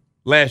 Sure.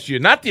 Last year.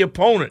 Not the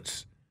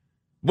opponents.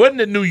 Wasn't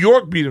that New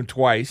York beat them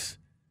twice.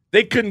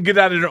 They couldn't get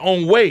out of their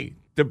own way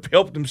to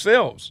help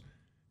themselves.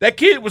 That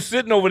kid was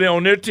sitting over there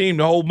on their team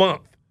the whole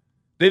month.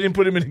 They didn't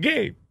put him in the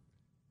game.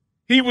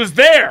 He was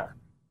there,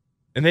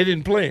 and they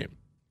didn't play him.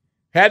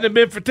 Hadn't it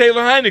been for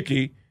Taylor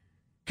Heineke,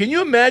 can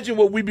you imagine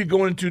what we'd be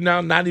going into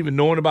now not even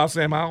knowing about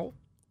Sam Howell?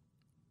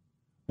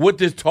 What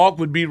this talk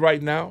would be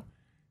right now?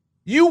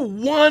 You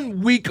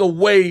 1 week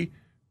away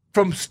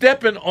from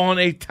stepping on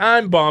a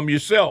time bomb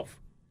yourself.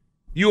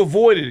 You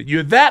avoided it.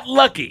 You're that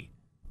lucky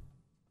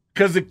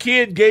because the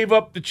kid gave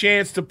up the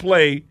chance to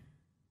play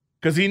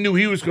because he knew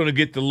he was going to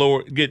get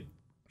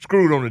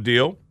screwed on the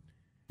deal.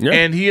 Yeah.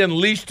 And he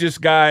unleashed this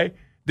guy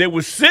that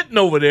was sitting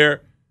over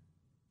there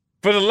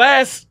for the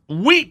last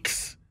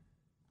weeks.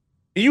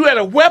 You had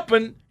a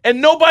weapon,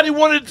 and nobody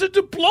wanted to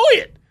deploy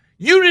it.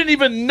 You didn't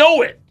even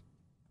know it.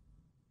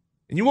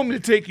 And you want me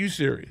to take you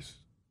serious.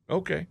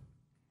 Okay.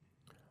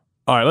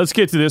 All right, let's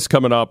get to this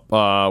coming up.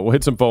 We'll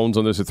hit some phones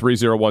on this at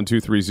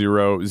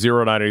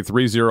 301-230-0980,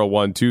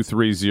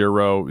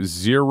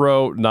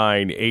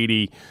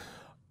 301-230-0980.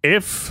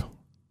 If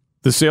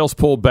the sales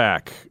pull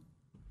back,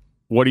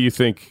 what do you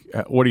think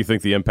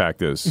the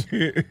impact is?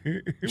 Why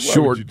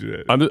would you do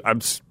that? I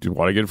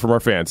want to get it from our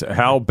fans.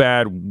 How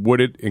bad would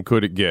it and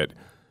could it get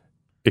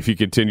if you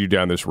continue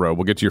down this road?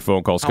 We'll get to your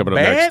phone calls coming up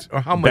next.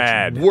 Or how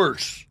much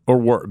worse?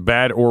 Or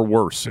bad or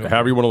worse, okay.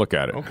 However you want to look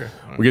at it. Okay.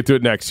 Right. We'll get to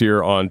it next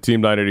here on Team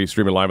 980,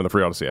 streaming live on the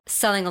Free Odyssey app.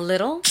 Selling a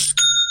little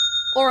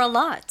or a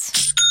lot?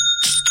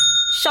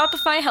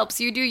 Shopify helps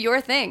you do your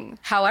thing,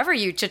 however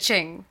you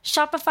cha-ching.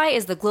 Shopify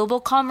is the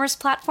global commerce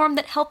platform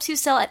that helps you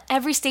sell at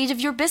every stage of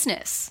your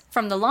business.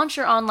 From the launch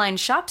your online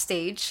shop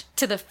stage,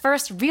 to the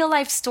first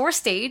real-life store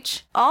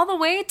stage, all the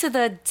way to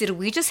the did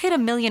we just hit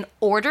 1 million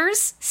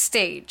orders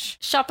stage.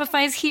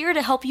 Shopify is here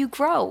to help you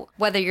grow.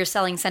 Whether you're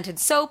selling scented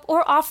soap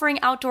or offering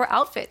outdoor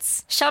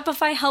outfits,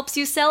 Shopify helps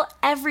you sell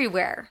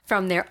everywhere.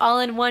 From their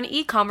all-in-one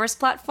e-commerce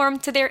platform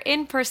to their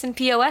in-person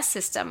POS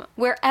system,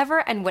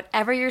 wherever and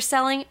whatever you're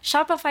selling,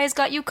 Shopify's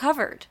got you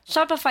covered.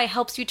 Shopify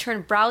helps you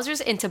turn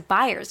browsers into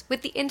buyers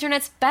with the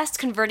internet's best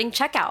converting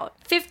checkout.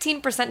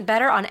 15%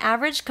 better on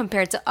average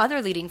compared to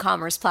other leading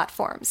commerce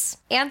platforms.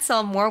 And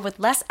sell more with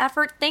less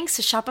effort thanks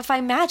to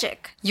Shopify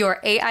Magic, your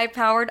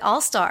AI-powered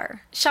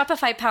all-star.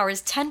 Shopify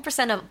powers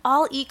 10% of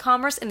all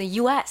e-commerce in the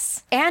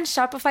U.S. And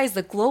Shopify is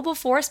the global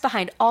force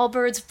behind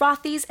Allbirds,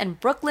 Rothy's, and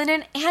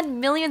Brooklinen,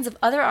 and millions of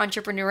other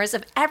entrepreneurs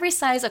of every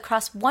size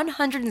across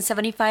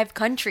 175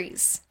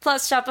 countries.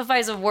 Plus,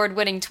 Shopify's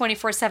award-winning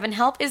 24/7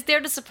 help is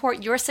there to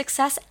support your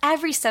success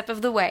every step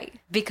of the way.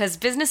 Because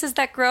businesses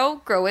that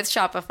grow, grow with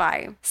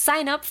Shopify.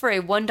 Sign up for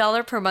a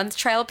 $1 per month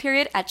trial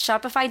period at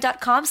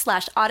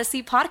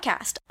shopify.com/Odyssey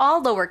Podcast,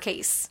 all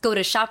lowercase. Go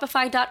to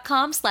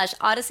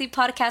shopify.com/Odyssey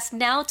Podcast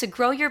now to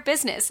grow your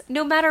business,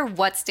 no matter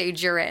what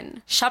stage you're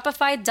in.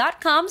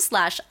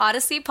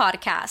 Shopify.com/Odyssey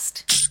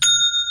Podcast.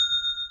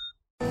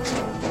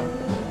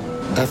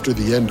 After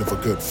the end of a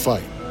good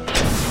fight,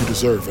 you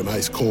deserve an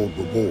ice-cold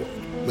reward.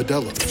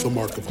 Modelo is the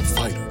mark of a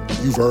fighter.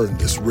 You've earned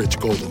this rich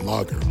golden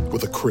lager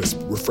with a crisp,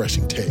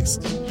 refreshing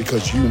taste.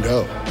 Because you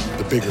know,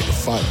 the bigger the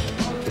fight,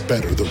 the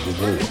better the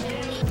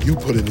reward. You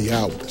put in the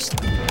hours,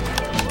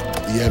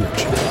 the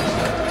energy,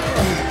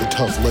 the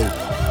tough labor.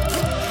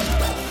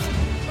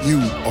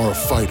 You are a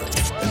fighter,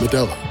 and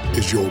Modelo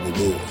is your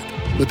reward.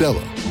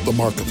 Modelo, the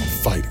mark of a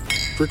fighter.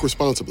 Drink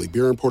responsibly.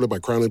 Beer imported by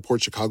Crown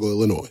Imports, Chicago,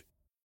 Illinois.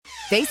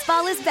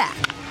 Baseball is back,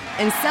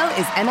 and so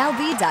is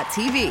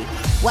MLB.tv.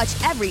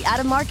 Watch every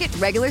out-of-market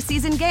regular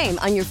season game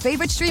on your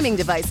favorite streaming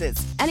devices,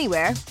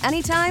 anywhere,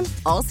 anytime,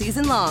 all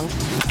season long.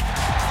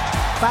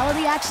 Follow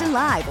the action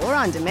live or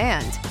on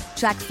demand.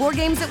 Track 4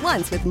 games at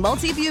once with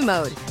multi-view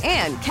mode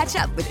and catch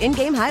up with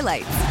in-game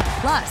highlights.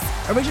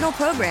 Plus, original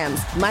programs,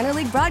 minor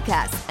league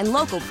broadcasts, and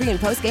local pre- and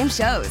post-game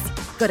shows.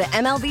 Go to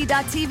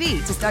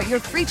MLB.tv to start your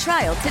free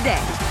trial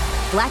today.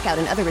 Blackout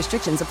and other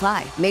restrictions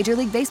apply. Major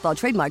League Baseball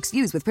trademarks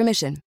used with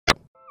permission.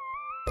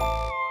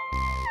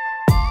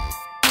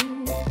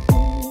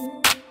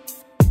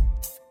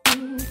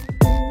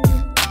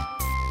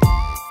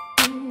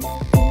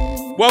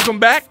 Welcome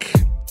back.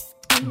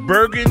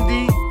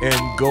 Burgundy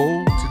and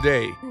Gold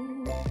today.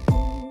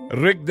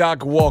 Rick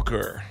Doc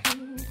Walker,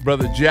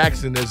 Brother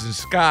Jackson as in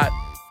Scott,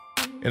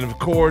 and of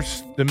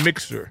course, the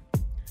mixer,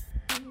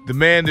 the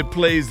man that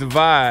plays the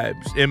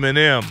vibes,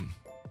 Eminem,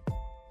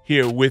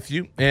 here with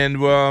you. And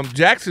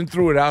Jackson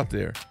threw it out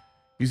there.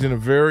 He's in a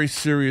very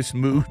serious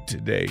mood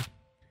today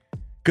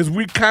because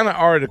we kind of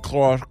are at a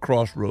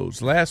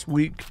crossroads. Last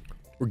week,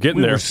 we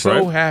were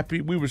so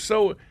happy.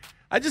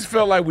 I just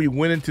felt like we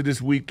went into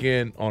this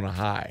weekend on a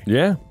high.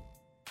 Yeah.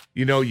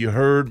 You know, you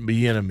heard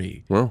the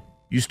enemy. Well,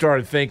 you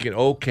started thinking,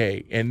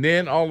 okay. And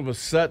then all of a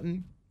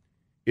sudden,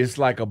 it's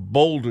like a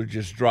boulder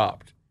just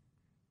dropped.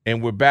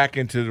 And we're back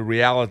into the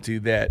reality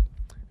that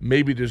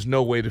maybe there's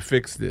no way to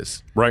fix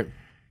this. Right.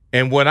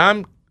 And what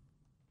I'm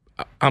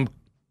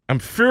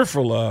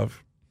fearful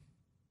of,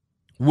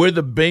 where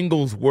the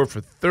Bengals were for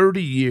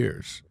 30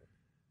 years,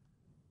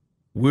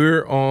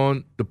 we're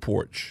on the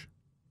porch.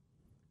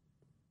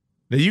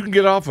 Now, you can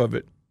get off of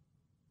it,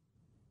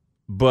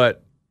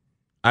 but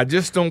I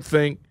just don't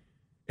think,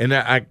 and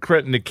I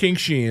credit Nick King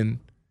Sheehan,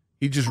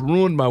 he just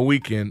ruined my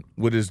weekend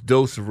with his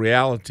dose of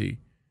reality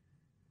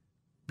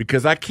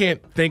because I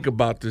can't think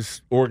about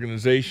this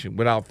organization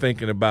without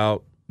thinking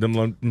about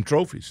them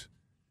trophies.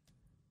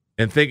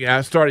 And thinking,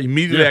 I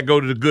go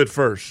to the good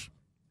first.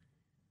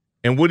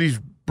 And what he's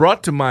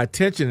brought to my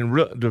attention, and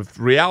the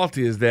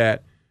reality is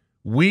that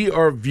we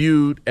are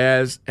viewed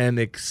as an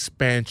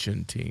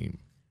expansion team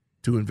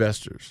to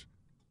investors.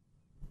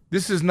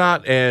 This is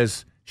not,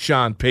 as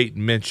Sean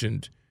Payton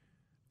mentioned,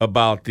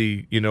 about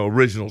the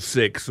original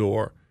 6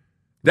 or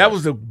that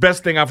was the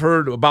best thing I've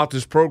heard about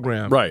this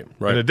program right.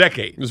 in a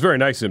decade. It was very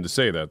nice of him to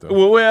say that,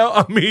 though. Well,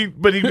 I mean,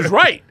 but he was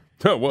right.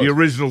 It was. The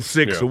original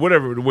 6 or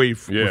whatever the way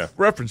he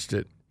referenced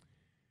it.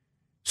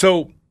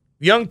 So,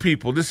 young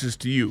people, this is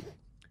to you.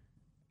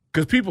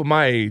 Because people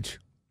my age,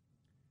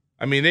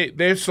 I mean,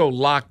 they're so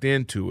locked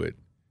into it.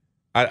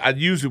 I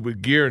use it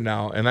with gear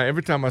now, and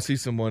every time I see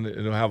someone,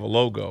 it'll have a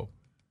logo.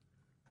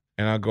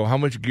 And I go, how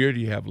much gear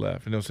do you have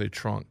left? And they'll say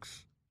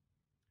trunks.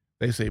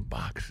 They say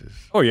boxes.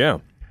 Oh, yeah.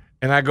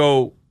 And I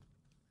go,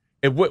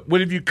 and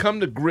what have you come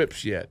to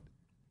grips yet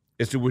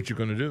as to what you're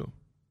going to do?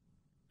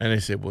 And they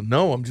say, well,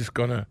 no, I'm just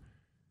going to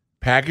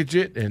package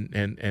it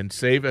and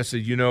save. I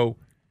said,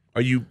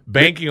 are you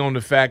banking on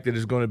the fact that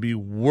it's going to be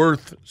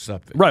worth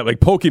something? Right, like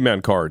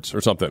Pokemon cards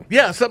or something.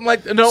 Yeah, something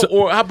like that. No,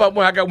 or how about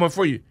I got one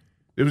for you.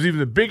 It was even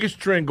the biggest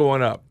trend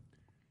going up.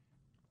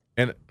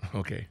 And,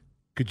 okay,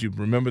 could you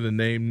remember the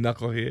name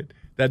Knucklehead?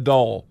 That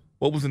doll.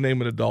 What was the name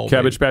of the doll?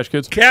 Cabbage Patch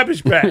Kids?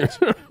 Cabbage Patch.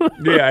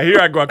 Yeah, here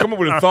I go. I come up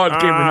with a thought,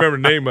 can't remember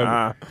the name of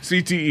it.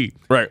 CTE.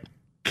 Right.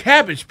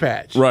 Cabbage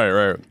Patch.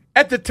 Right.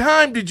 At the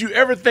time, did you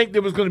ever think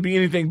there was going to be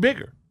anything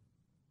bigger?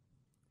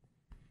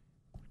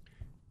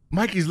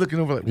 Mikey's looking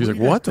over like, he's like,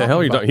 what the hell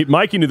are you doing?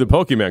 Mikey knew the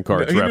Pokemon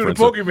cards reference. He knew the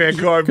Pokemon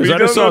card. Because I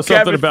just saw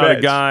something about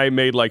a guy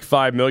made like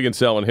 $5 million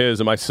selling his,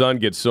 and my son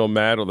gets so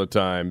mad all the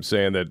time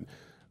saying that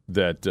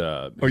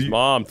his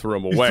mom threw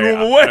him away. Threw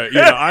him away?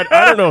 I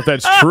don't know if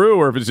that's true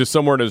or if it's just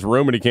somewhere in his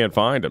room and he can't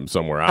find him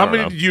somewhere. I don't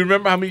know. Do you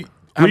remember how many?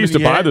 We used to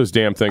buy those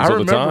damn things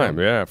all the time.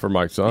 Yeah, for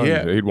my son.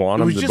 Yeah. He'd want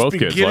them. It was both just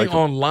kids beginning liked them.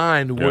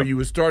 online where you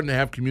were starting to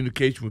have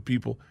communication with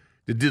people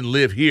that didn't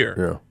live here.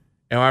 Yeah.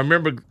 And I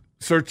remember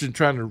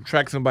trying to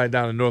track somebody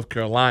down in North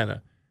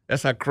Carolina.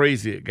 That's how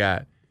crazy it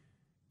got.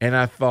 And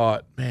I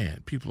thought,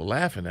 man, people are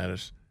laughing at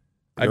us.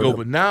 I go,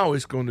 but now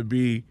it's going to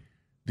be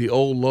the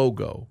old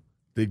logo,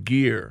 the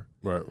gear.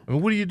 Right. I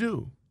mean, what do you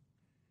do?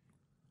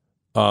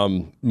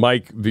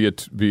 Mike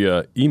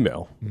via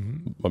email.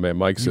 Mm-hmm. My man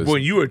Mike says, boy,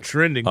 you are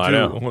trending too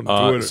on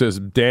Twitter. Says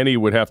Danny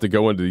would have to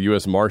go into the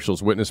U.S.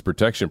 Marshals Witness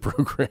Protection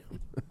Program.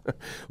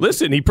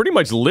 Listen, he pretty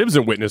much lives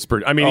in witness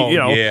protection. I mean,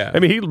 I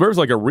mean, he lives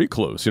like a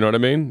recluse. You know what I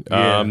mean?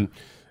 Yeah.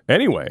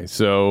 Anyway,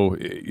 so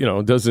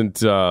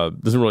doesn't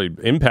really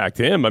impact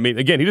him. I mean,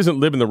 again, he doesn't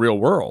live in the real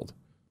world.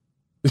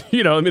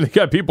 I mean, they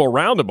got people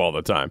around him all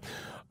the time.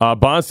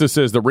 Bonsta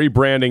says the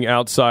rebranding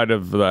outside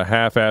of the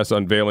half-ass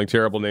unveiling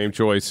terrible name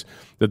choice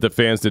that the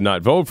fans did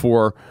not vote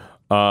for,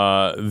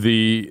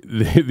 the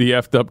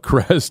effed up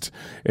crest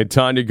and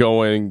Tanya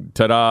going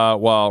ta-da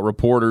while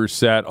reporters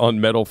sat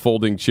on metal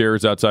folding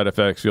chairs outside of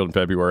FedEx Field in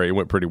February. It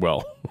went pretty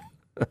well.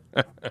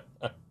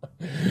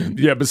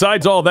 Yeah,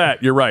 besides all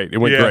that, you're right. It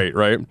went great,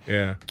 right?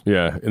 Yeah.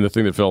 Yeah, and the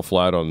thing that fell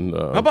flat on...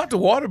 How about the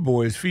Water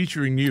Boys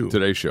featuring you?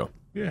 Today's show.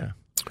 Yeah.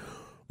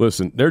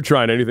 Listen, they're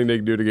trying anything they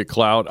can do to get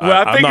clout.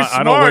 Well, I think it's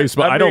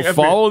smart. I don't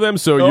follow them,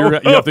 so you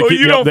have to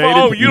keep me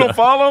updated. You don't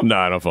follow them? No,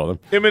 I don't follow them.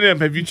 Eminem,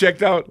 have you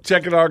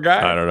checking our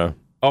guy? I don't know.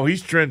 Oh,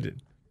 he's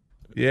trending.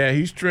 Yeah,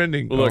 he's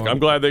trending. Well, look, I'm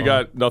glad they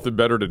got nothing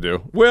better to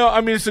do. Well,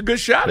 I mean, it's a good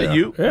shot at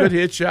you. Yeah. Good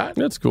hit shot.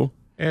 That's cool.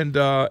 And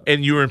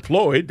you're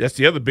employed. That's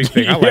the other big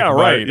thing I like. Yeah,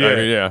 right. Yeah, I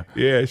mean,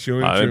 yeah.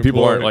 Showing and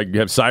people aren't like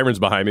have sirens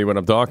behind me when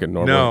I'm talking.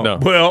 Normally. No.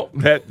 Well,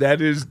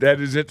 that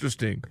is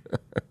interesting.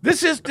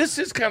 This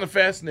is kind of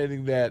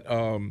fascinating. That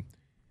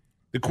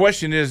the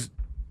question is,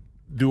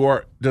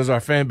 does our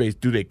fan base,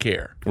 do they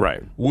care?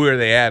 Right. Where are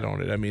they at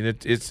on it? I mean,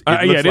 it is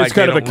like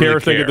kind of a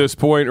care thing at this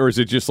point, or is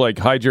it just like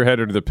hide your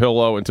head under the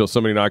pillow until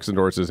somebody knocks on the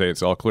door and says, "Hey,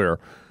 it's all clear.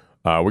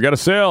 We got a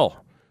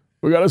sale.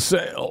 We got a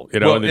sale." You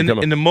know. Well,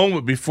 in the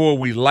moment before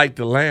we light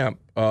the lamp,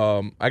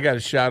 I got a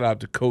shout out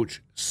to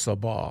Coach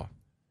Sabah.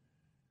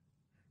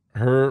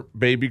 Her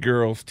baby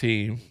girls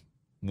team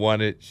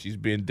won it. She's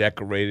being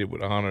decorated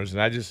with honors,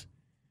 and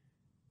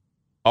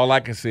all I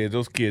can say is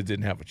those kids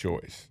didn't have a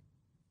choice.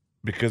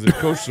 Because if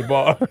Coach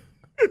Sabah,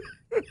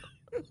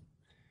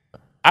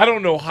 I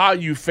don't know how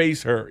you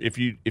face her if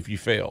you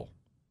fail.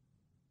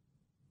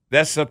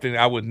 That's something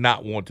I would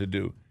not want to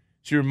do.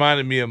 She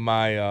reminded me of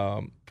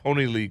my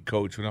Pony League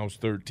coach when I was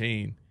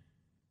 13,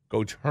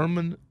 Coach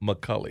Herman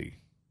McCulley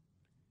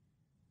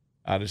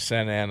out of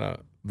Santa Ana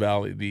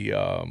Valley, the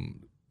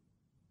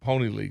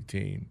Pony League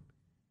team.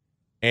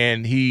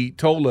 And he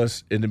told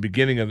us in the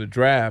beginning of the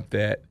draft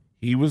that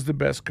he was the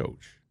best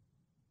coach.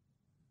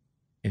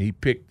 And he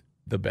picked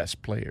the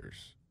best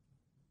players,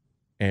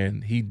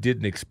 and he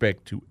didn't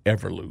expect to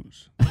ever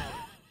lose.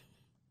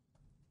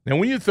 Now,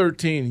 when you're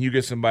 13, you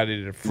get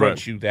somebody that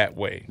affronts you that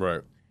way.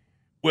 Right.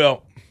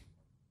 Well,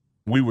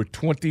 we were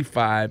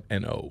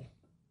 25-0.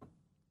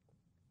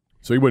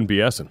 So he wasn't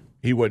BSing.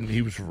 He wasn't.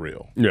 He was for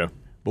real. Yeah.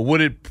 But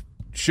what it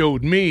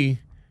showed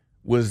me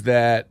was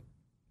that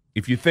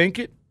if you think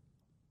it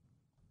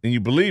and you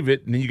believe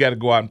it, and then you got to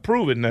go out and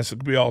prove it, and that's going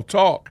to be all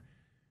talk.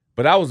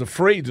 But I was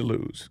afraid to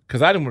lose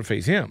because I didn't want to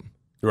face him.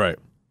 Right.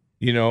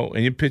 You know,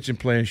 and you're pitching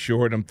playing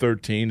short. I'm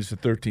 13. It's a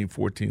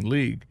 13-14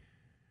 league.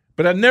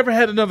 But I never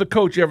had another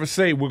coach ever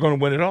say we're going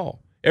to win it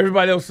all.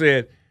 Everybody else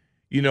said,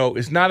 you know,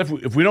 it's not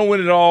if we don't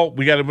win it all,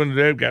 we got to win it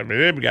there,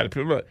 we got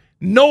to.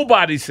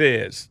 Nobody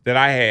says that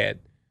I had,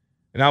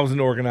 and I was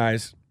in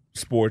organized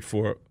sport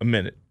for a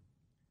minute.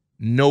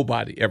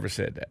 Nobody ever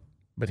said that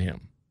but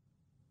him.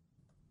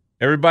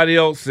 Everybody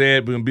else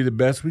said we're going to be the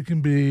best we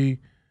can be.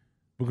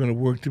 We're going to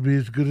work to be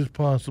as good as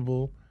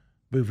possible.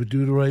 But if we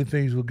do the right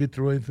things, we'll get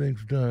the right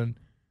things done.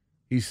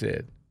 He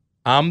said,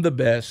 I'm the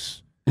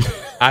best.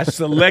 I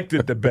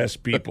selected the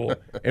best people,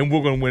 and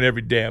we're going to win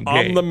every damn game.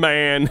 I'm the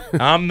man.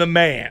 I'm the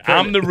man.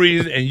 I'm the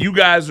reason, and you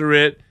guys are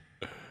it.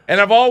 And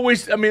I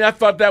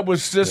thought that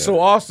was just so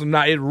awesome.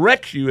 Now, it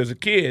wrecks you as a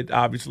kid,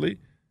 obviously,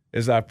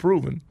 as I've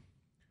proven,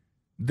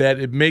 that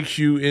it makes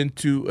you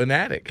into an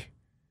addict.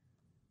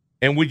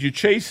 And when you're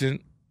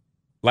chasing,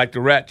 like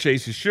the rat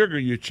chases sugar,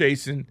 you're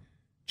chasing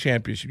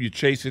championship. You're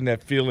chasing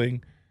that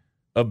feeling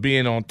of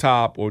being on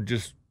top, or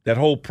just that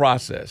whole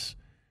process,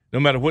 no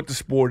matter what the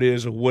sport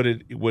is or what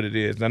it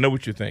is. And I know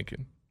what you're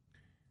thinking.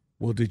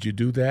 Well, did you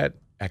do that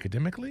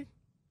academically?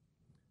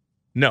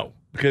 No,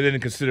 because they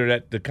didn't consider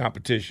that the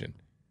competition.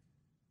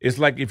 It's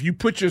like if you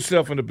put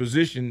yourself in a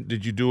position,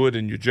 did you do it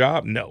in your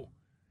job? No.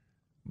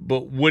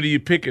 But what do you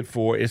pick it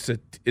for? It's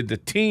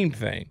the team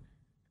thing.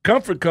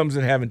 Comfort comes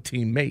in having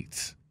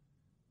teammates.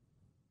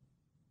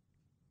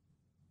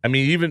 I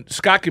mean, even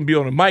Scott can be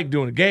on the mic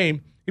doing a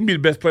game. He can be the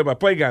best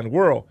play-by-play guy in the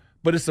world,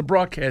 but it's a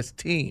broadcast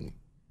team.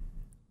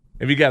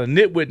 If you got a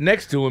nitwit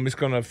next to him, it's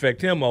going to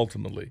affect him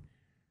ultimately.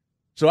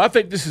 So I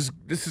think this is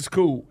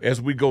cool as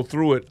we go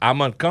through it.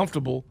 I'm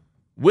uncomfortable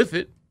with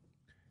it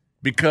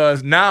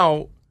because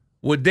now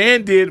what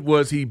Dan did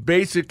was he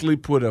basically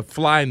put a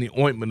fly in the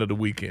ointment of the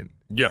weekend.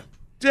 Yeah.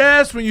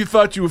 Just when you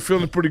thought you were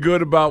feeling pretty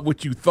good about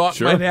what you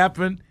thought might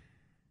happen,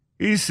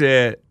 he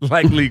said,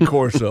 like Lee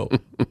Corso,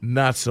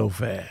 not so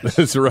fast.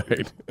 That's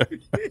right.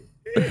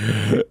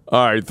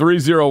 All right,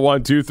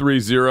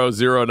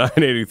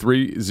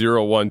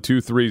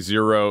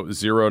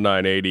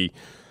 301-230-0980,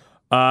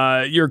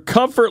 301-230-0980. Your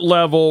comfort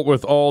level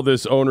with all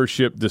this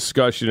ownership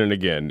discussion, and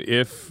again,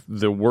 if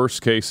the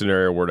worst case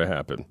scenario were to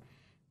happen,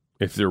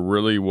 if there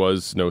really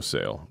was no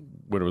sale,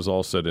 when it was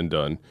all said and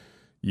done,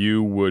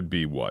 you would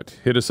be what?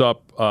 Hit us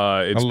up. It's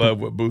I love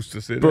what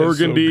Booster said.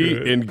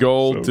 Burgundy in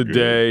gold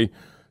today. Good.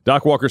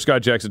 Doc Walker,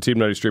 Scott Jackson, Team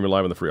 90 streaming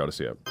live on the Free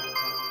Odyssey app.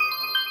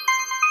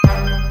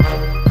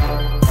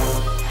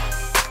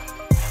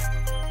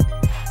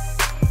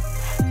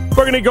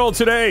 Burgundy Gold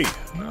today.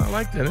 No, I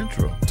like that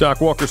intro. Doc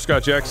Walker,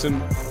 Scott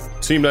Jackson,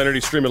 Team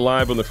 980 streaming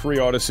live on the free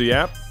Odyssey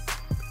app.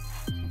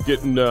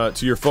 Getting to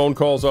your phone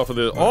calls off of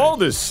all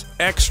this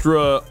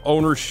extra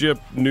ownership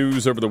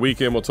news over the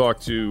weekend. We'll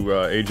talk to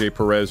AJ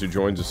Perez, who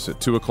joins us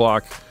at 2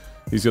 o'clock.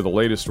 He's got the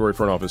latest story.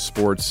 Front Office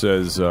Sports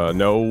says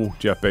no,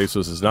 Jeff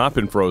Bezos has not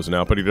been frozen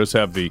out, but he does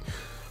have the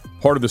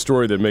part of the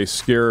story that may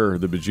scare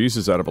the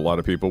bejesus out of a lot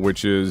of people,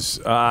 which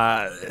is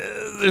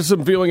there's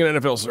some feeling in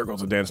NFL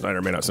circles that Dan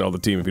Snyder may not sell the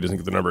team if he doesn't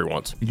get the number he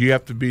wants. You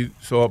have to be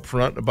so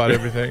upfront about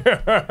everything.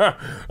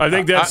 I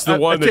think that's the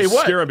one that's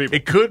scaring people.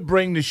 It could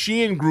bring the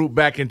Sheehan group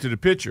back into the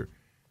picture,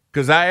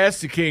 because I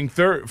asked the King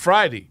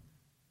Friday.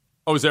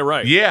 Oh, is that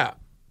right? Yeah,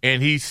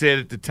 and he said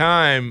at the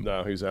time,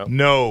 no, he's out.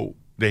 No,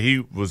 that he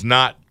was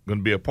not going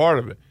to be a part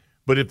of it.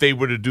 But if they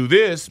were to do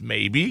this,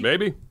 maybe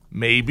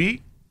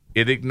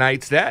it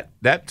ignites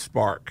that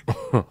spark.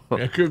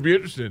 That could be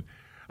interesting.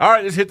 All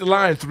right, let's hit the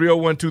line.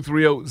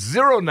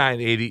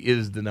 301-230-0980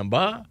 is the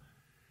number.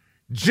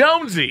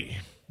 Jonesy,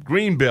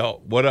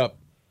 Greenbelt, what up?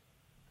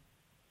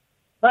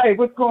 Hey,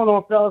 what's going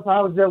on, fellas?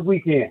 How was your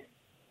weekend?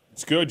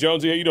 It's good,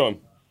 Jonesy. How you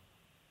doing?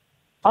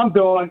 I'm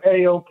doing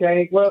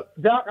A-okay. Well,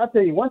 Doc, I'll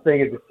tell you one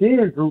thing. If the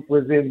Sheehan group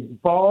was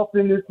involved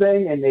in this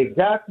thing and they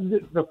got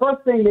the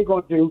first thing they're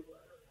going to do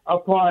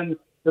upon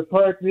the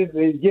purchase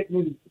and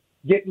getting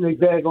the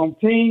daggone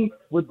team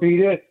would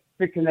be this,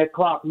 fixing that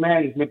clock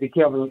management that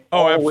Kevin.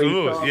 Oh,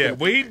 absolutely, yeah.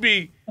 Well, he'd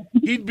be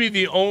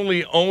the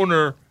only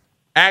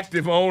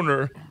active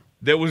owner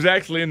that was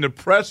actually in the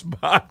press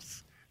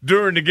box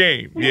during the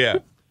game. Yeah,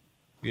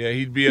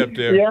 he'd be up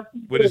there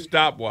with his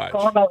stopwatch.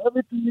 Calling out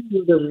everything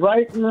that is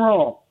right and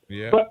wrong.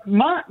 Yeah. But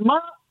my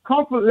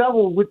comfort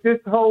level with this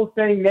whole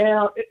thing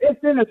now,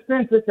 it's in a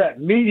sense it's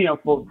at medium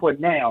for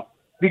now,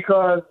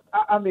 because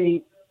I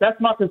mean that's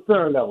my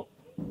concern level.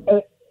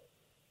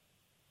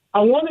 I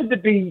want it to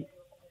be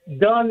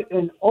done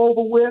and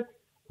over with.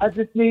 I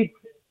just need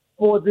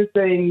for this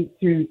thing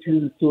to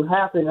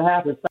happen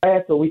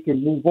fast so we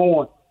can move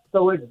on,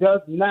 so it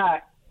does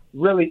not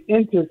really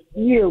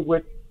interfere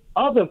with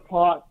other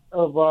parts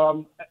of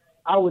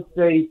I would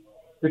say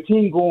the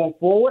team going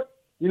forward.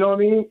 You know what I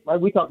mean? Like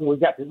we're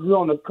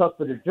on the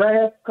cusp of the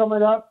draft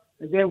coming up,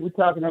 and then we're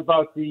talking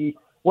about the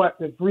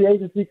free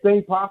agency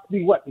thing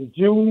possibly in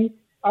June.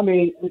 I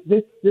mean,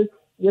 this there's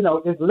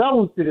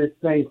levels to this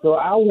thing, so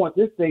I want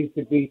this thing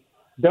to be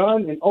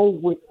done and over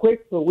with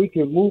quick so we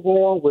can move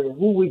on with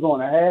who we're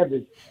going to have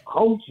as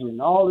coach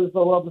and all this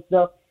other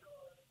stuff.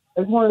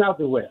 It's running out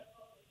the way.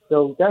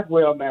 So that's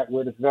where I'm at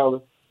with it,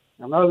 fellas.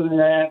 And other than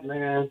that,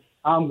 man,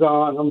 I'm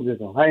gone. I'm just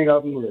going to hang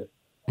up and live.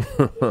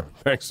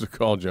 Thanks for the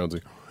call,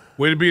 Jonesy.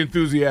 Way to be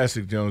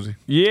enthusiastic, Jonesy.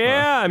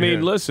 Yeah, I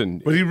mean,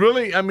 listen. But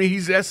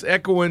he's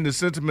echoing the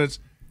sentiments.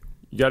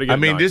 You got to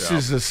get this out.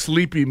 is a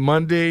sleepy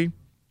Monday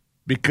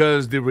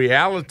because the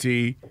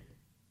reality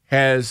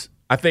has,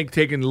 I think,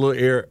 taken a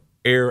little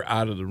air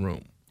out of the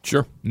room.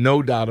 Sure.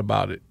 No doubt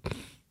about it.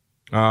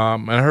 I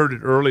heard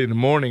it early in the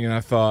morning, and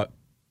I thought,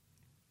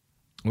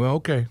 well,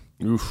 okay.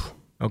 Oof.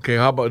 Okay,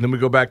 how about then we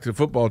go back to the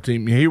football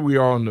team. Here we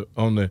are on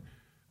the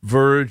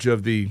verge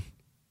of the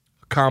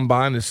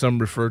combine, as some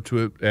refer to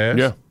it as.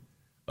 Yeah.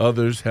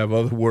 Others have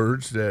other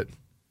words that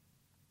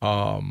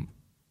I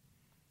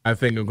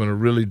think are going to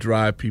really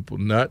drive people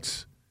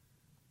nuts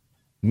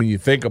when you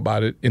think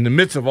about it. In the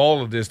midst of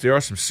all of this, there are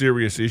some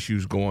serious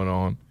issues going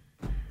on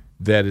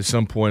that at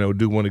some point I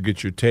do want to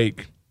get your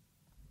take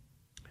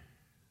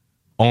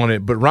on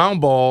it. But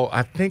round ball,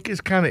 I think,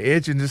 is kind of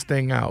edging this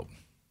thing out.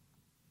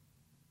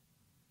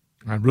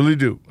 I really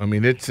do. I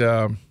mean, it's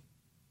I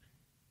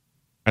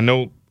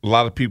know a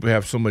lot of people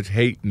have so much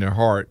hate in their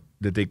heart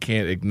that they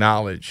can't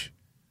acknowledge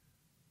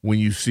when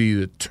you see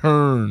the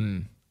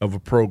turn of a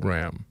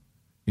program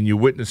and you're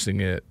witnessing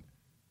it.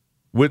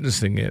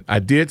 I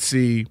did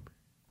see,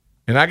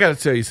 and I got to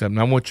tell you something.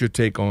 I want your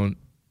take on,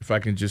 if I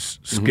can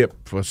just skip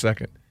for a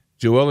second,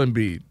 Joel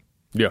Embiid.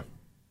 Yeah.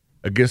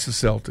 Against the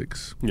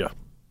Celtics. Yeah.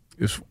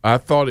 I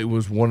thought it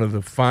was one of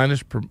the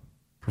finest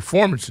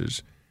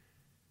performances.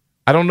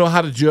 I don't know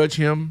how to judge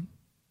him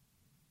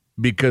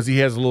because he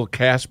has a little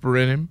Casper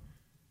in him,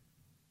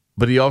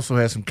 but he also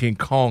has some King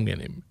Kong in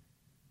him.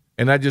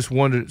 And I just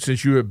wondered,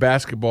 since you're a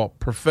basketball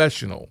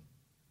professional,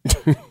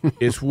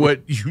 it's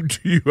what you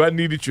do. I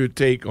needed your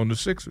take on the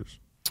Sixers.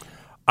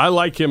 I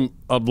like him.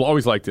 I've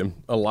always liked him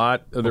a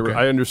lot. Okay.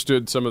 I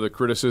understood some of the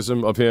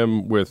criticism of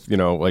him with,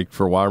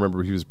 for a while, I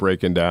remember he was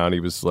breaking down. He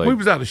was like, he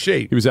was out of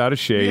shape.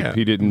 Yeah,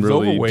 he didn't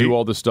really do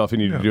all the stuff he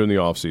needed to do in the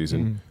offseason.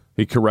 Mm-hmm.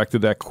 He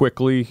corrected that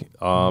quickly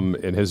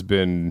and has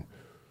been,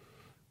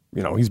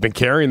 he's been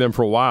carrying them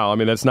for a while. I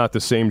mean, that's not the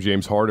same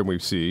James Harden we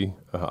see.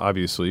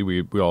 Obviously,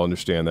 we all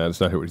understand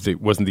that.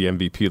 It wasn't the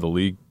MVP of the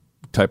league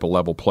type of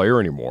level player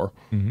anymore.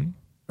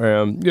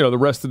 Mm-hmm. The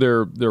rest of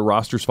their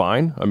roster's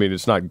fine. I mean,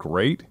 it's not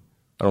great.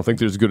 I don't think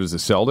they're as good as the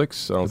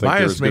Celtics. I don't think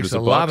they're as good as the Bucks. Tobias makes a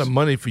lot of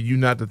money for you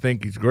not to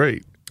think he's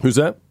great. Who's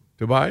that?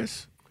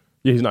 Tobias?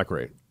 Yeah, he's not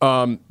great.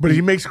 But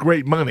he makes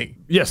great money.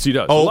 Yes, he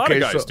does. Oh, a lot of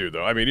guys do,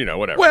 though. I mean,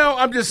 whatever. Well,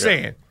 I'm just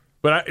saying.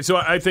 But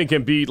I think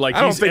Embiid,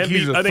 I don't think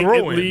he's a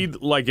throw-in.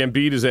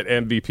 Embiid is at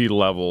MVP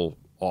level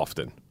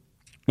often.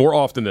 More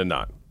often than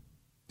not.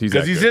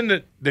 Because he's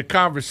in the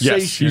conversation.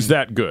 Yes, he's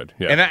that good.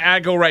 Yeah. And I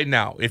go right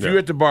now. If you're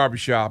at the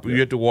barbershop, or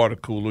you're at the water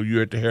cooler,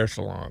 you're at the hair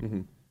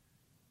salon,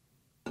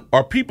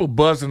 are people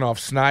buzzing off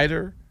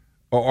Snyder,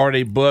 or are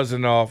they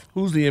buzzing off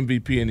who's the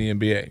MVP in the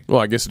NBA? Well,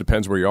 I guess it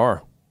depends where you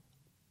are.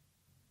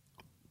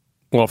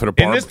 Well, if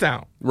in this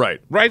town. Right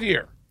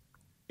here,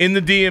 in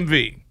the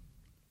DMV.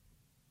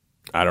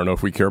 I don't know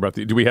if we care about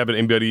do we have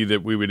anybody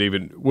that we would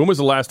even – when was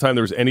the last time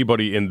there was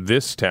anybody in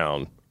this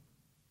town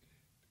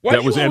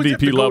that was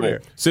MVP level?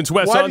 Since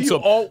Wes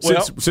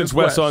Unseld. Since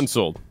Wes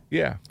Unseld.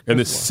 Yeah. In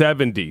the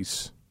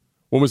 70s.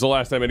 When was the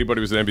last time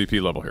anybody was at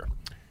MVP level here?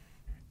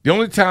 The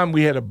only time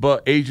we had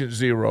a Agent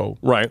Zero.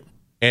 Right.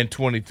 And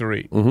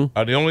 23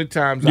 are the only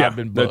times I've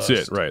been buzzed.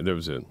 That's it. Right. That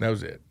was it. That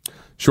was it.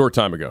 Short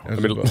time ago. Okay. A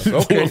little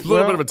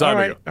bit of a time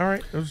ago. All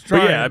right. I was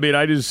trying. But yeah, I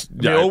mean,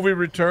 the OV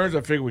returns, I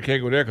figured we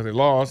can't go there because they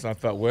lost. And I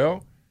thought,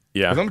 well,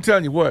 because I'm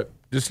telling you what,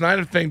 the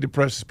Snyder thing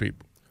depresses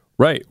people.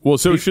 Right. Well,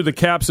 so should the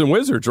Caps and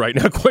Wizards right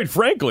now, quite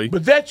frankly.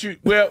 But I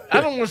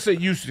don't want to say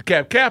used to the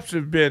Caps. Caps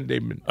have been,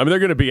 they're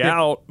going to be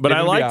out, but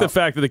I like the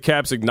fact that the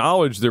Caps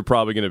acknowledge they're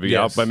probably going to be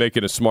out by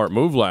making a smart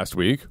move last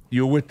week.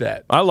 You're with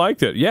that. I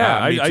liked it.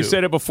 Yeah, I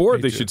said it before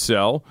they should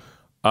sell.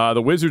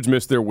 The Wizards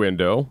missed their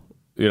window.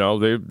 You know,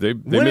 they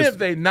when have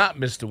they not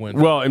missed the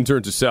window? Well, in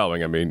terms of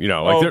selling, I mean,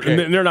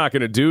 they're not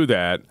going to do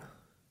that,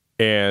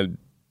 and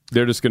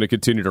they're just going to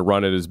continue to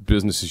run it as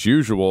business as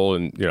usual,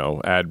 and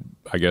add,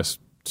 I guess,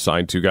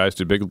 sign 2 guys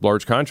to big,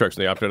 large contracts,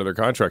 and they opt out of their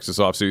contracts this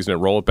offseason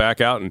and roll it back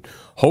out and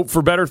hope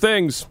for better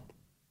things.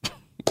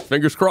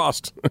 Fingers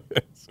crossed.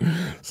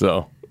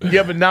 So.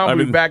 Yeah, but now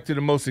we're back to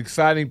the most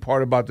exciting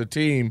part about the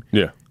team.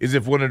 Yeah. Is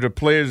if one of the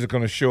players is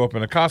going to show up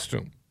in a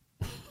costume.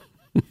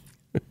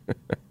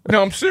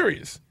 No, I'm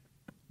serious.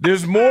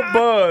 There's more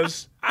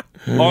buzz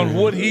on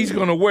what he's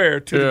going to wear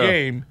to the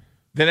game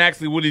than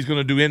actually what he's going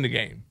to do in the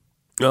game.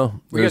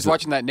 No, were you guys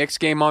watching that Knicks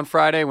game on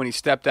Friday when he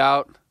stepped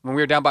out? When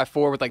we were down by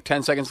 4 with like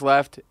 10 seconds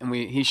left, and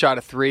he shot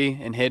a 3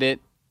 and hit it,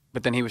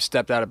 but then he was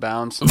stepped out of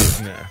bounds.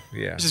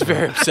 Yeah. It's just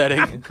very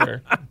upsetting. Okay.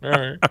 All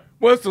right.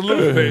 Well, it's the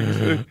little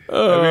things.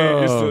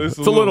 It's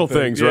the little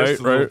things, right?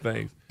 It's the little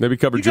things. Maybe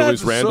cover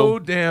Julius Randle. So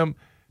damn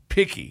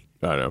picky.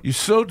 I know. You're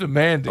so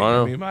demanding.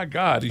 I mean, my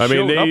God. He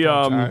showed up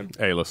on time.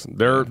 Hey, listen,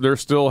 they're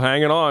still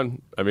hanging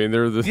on. I mean,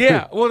 they're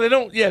the well, they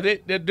don't. Yeah,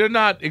 they're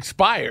not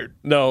expired.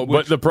 No,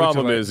 but the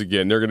problem is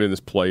again, they're going to do this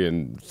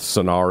play-in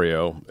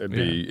scenario and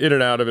be in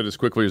and out of it as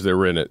quickly as they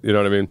were in it. You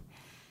know what I mean?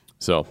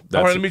 So that's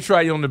all right. Let me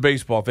try you on the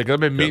baseball thing. I've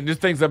been meaning these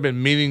things. I've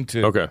been meaning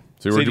to. Okay,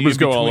 so we're just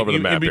going all over the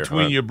map in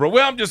between you, bro.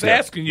 Well, I'm just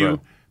asking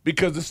you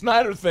because the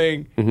Snyder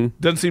thing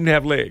doesn't seem to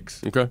have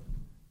legs. Okay.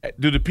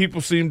 Do the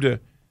people seem to?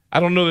 I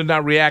don't know. They're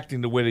not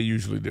reacting the way they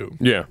usually do.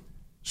 Yeah.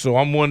 So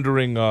I'm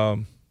wondering.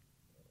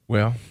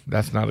 Well,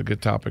 that's not a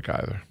good topic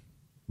either,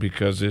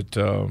 because it.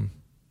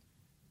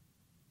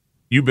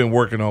 You've been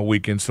working all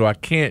weekend, so I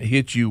can't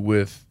hit you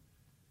with.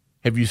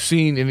 Have you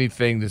seen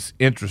anything that's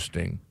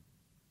interesting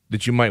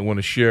that you might want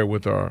to share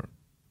with our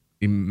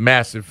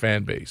massive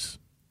fan base?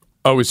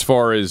 Oh, as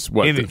far as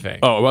what? Anything.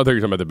 I thought you were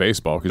talking about the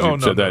baseball because you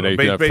said that.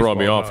 You're throwing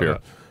me off here.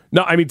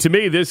 No, I mean, to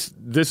me, this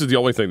is the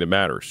only thing that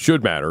matters.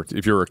 Should matter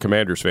if you're a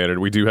Commanders fan, and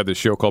we do have this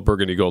show called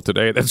Burgundy Gold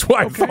today. That's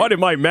why I thought it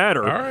might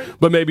matter,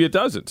 but maybe it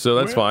doesn't. So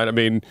that's fine. I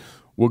mean,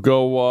 we'll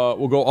go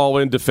all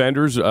in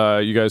defenders.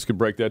 You guys can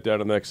break that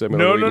down in the next segment.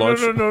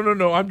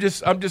 No. I'm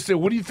just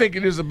saying. What do you think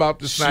it is about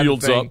the Snyder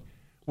thing? Up.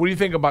 What do you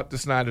think about the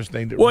Snyder's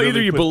thing? That either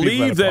you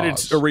believe that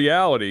it's a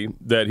reality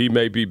that he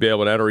may be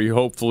bailing out, or you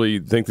hopefully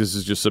think this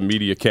is just a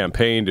media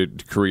campaign to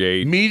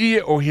create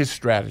media or his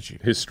strategy.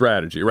 His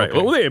strategy, right?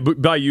 Okay. Well,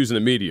 by using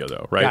the media,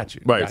 though, right? Got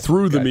you. Right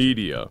through the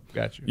media,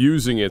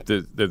 using it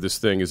that this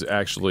thing is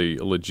actually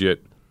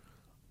legit.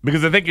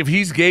 Because I think if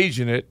he's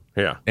gauging it,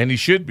 and he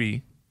should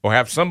be, or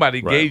have somebody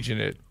gauging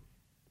it,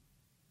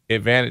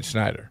 advantage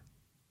Snyder.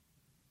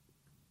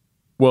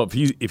 Well,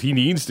 if he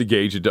needs to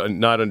gauge it,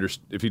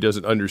 if he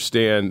doesn't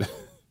understand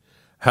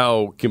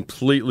how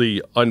completely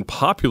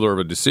unpopular of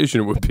a decision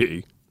it would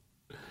be,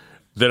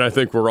 then I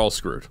think we're all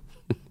screwed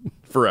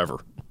forever.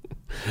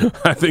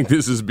 I think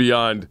this is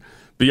beyond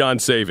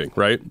saving,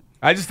 right?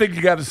 I just think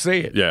you got to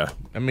say it. Yeah,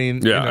 I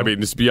mean, I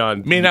mean, it's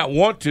beyond. May not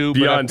want to,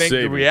 but I think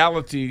saving. The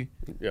reality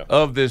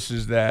of this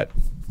is that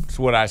it's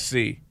what I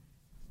see.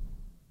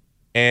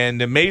 And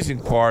the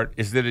amazing part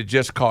is that it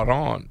just caught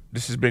on.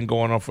 This has been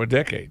going on for a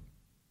decade.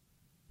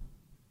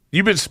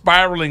 You've been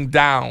spiraling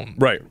down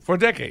for a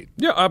decade.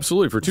 Yeah,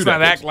 absolutely, for 2 decades. Let's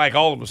not act like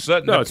all of a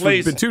sudden. No, it's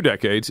been 2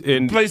 decades.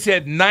 The place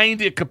had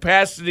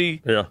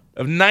capacity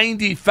of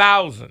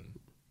 90,000.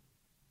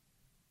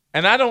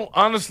 And I don't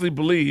honestly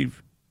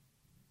believe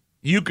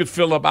you could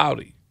fill up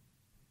Audi.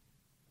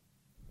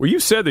 Well,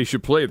 you said they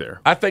should play there.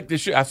 I think they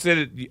should. I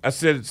said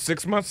it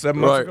 6 months, 7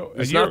 months ago.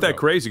 It's not that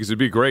crazy because it'd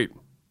be great.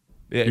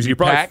 Yeah, you could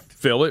probably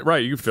fill it.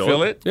 Right, you could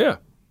fill it. Yeah.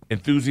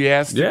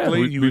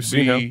 Enthusiastically, we've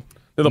seen how.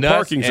 The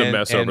parking's a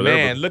mess over there.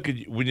 Man, look at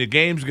you. When your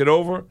games get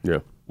over,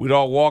 We'd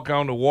all walk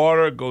on the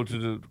water, go to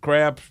the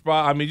crab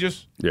spot. I mean,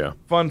 just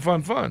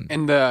fun.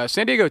 And the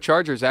San Diego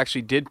Chargers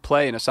actually did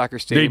play in a soccer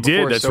stadium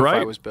before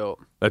SoFi was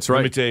built. That's right.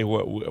 Let me tell you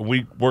what,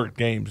 we worked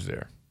games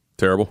there.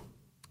 Terrible.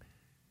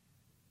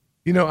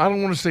 I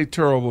don't want to say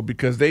terrible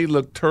because they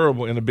look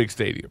terrible in a big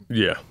stadium.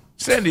 Yeah.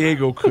 San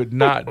Diego could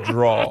not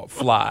draw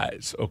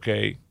flies,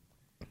 okay?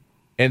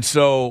 And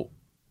so,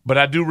 but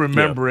I do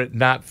remember it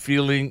not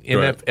feeling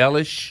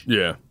NFL-ish.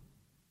 Yeah.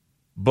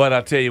 But I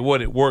tell you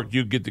what, it worked.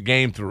 You get the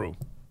game through.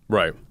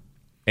 Right.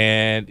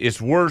 And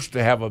it's worse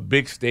to have a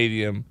big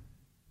stadium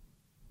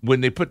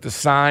when they put the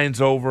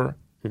signs over.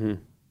 Mm-hmm.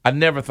 I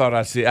never thought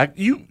I'd see it.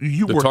 You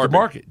worked the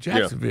market,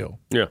 Jacksonville.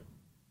 Yeah.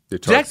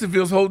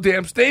 Jacksonville's whole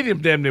damn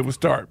stadium damn near was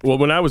tarped. Well,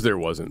 when I was there, it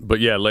wasn't. But,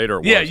 later it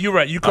was. Yeah, you're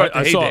right. You caught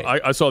the heyday.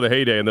 I saw the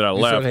heyday, and then I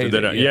left.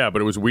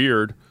 But it was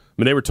weird. I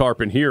mean, they were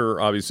tarping here,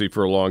 obviously,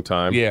 for a long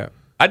time. Yeah.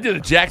 I did a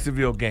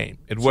Jacksonville game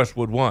at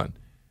Westwood One.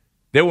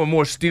 There were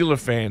more Steeler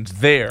fans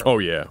there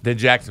than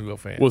Jacksonville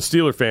fans. Well,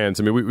 Steeler fans,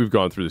 I mean, we've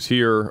gone through this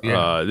here.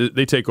 Yeah.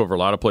 They take over a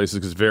lot of places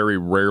because very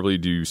rarely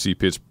do you see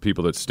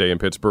people that stay in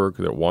Pittsburgh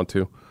that want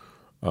to.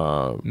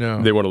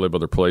 No. They want to live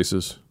other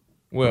places.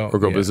 Or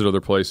go visit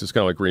other places.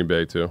 Kind of like Green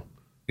Bay, too.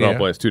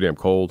 It's too damn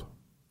cold,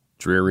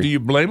 dreary. Do you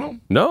blame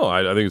them? No,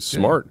 I think it's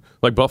smart.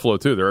 Like Buffalo,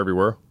 too. They're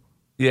everywhere.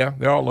 Yeah,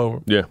 they're all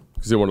over. Yeah,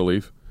 because they want to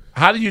leave.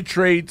 How do you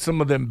trade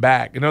some of them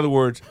back? In other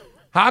words,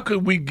 how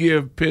could we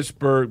give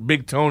Pittsburgh,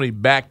 Big Tony,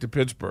 back to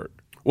Pittsburgh?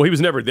 Well, he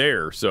was never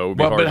there, so it would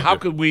be hard but how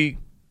could we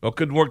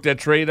couldn't work that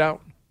trade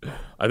out?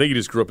 I think he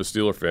just grew up a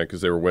Steeler fan because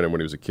they were winning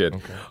when he was a kid.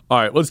 Okay. All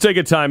right, let's take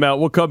a timeout.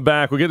 We'll come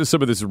back. We'll get to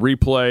some of this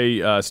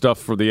replay stuff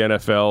for the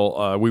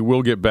NFL. We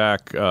will get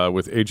back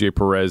with A.J.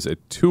 Perez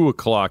at 2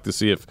 o'clock to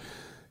see if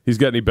he's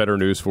got any better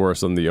news for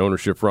us on the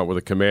ownership front with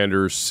the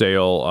Commanders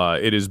sale.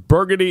 It is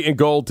burgundy and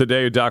gold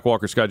today. Doc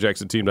Walker, Scott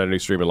Jackson, Team 90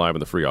 streaming live on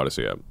the free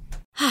Odyssey app.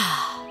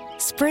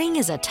 Spring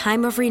is a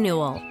time of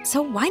renewal,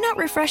 so why not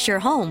refresh your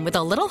home with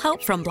a little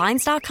help from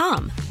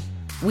Blinds.com?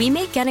 We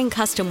make getting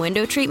custom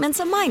window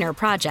treatments a minor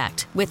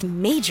project with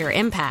major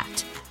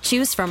impact.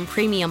 Choose from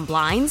premium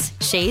blinds,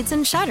 shades,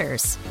 and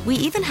shutters. We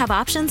even have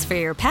options for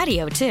your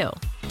patio, too.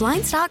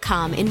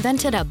 Blinds.com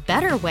invented a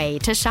better way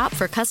to shop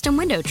for custom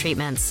window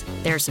treatments.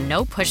 There's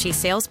no pushy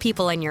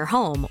salespeople in your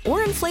home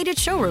or inflated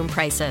showroom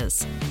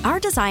prices. Our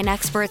design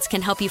experts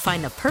can help you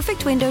find the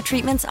perfect window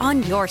treatments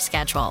on your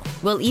schedule.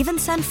 We'll even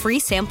send free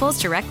samples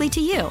directly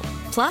to you.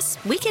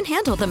 Plus, we can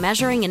handle the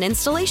measuring and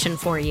installation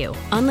for you.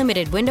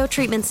 Unlimited window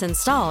treatments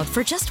installed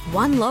for just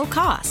one low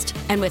cost.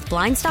 And with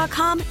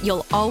Blinds.com,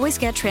 you'll always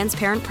get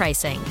transparent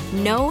pricing.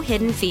 No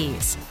hidden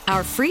fees.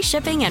 Our free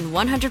shipping and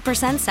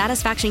 100%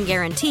 satisfaction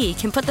guarantee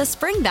can put the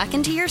spring back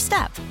into your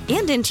step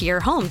and into your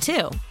home,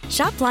 too.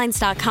 Shop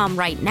Blinds.com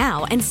right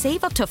now and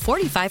save up to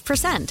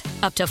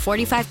 45%. Up to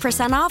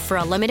 45% off for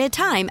a limited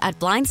time at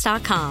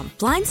Blinds.com.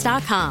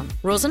 Blinds.com.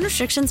 Rules and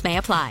restrictions may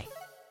apply.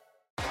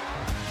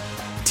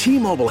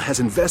 T-Mobile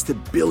has invested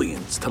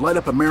billions to light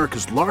up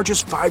America's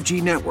largest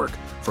 5G network,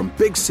 from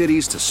big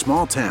cities to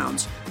small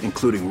towns,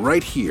 including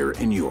right here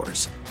in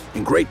yours.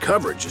 And great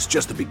coverage is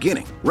just the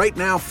beginning. Right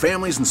now,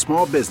 families and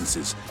small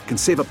businesses can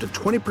save up to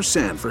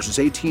 20% versus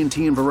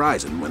AT&T and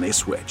Verizon when they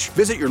switch.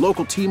 Visit your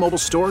local T-Mobile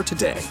store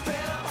today.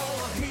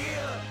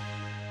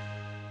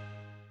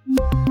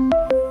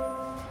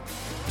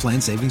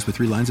 Plan savings with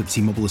 3 lines of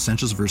T-Mobile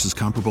Essentials versus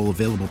comparable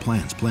available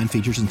plans. Plan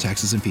features and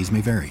taxes and fees may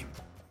vary.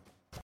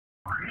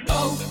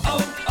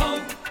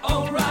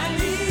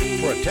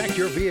 Protect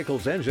your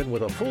vehicle's engine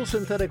with a full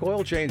synthetic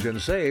oil change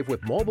and save with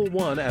Mobil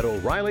 1 at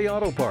O'Reilly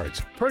Auto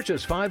Parts.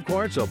 Purchase 5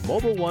 quarts of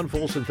Mobil 1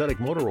 full synthetic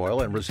motor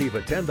oil and receive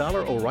a $10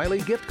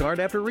 O'Reilly gift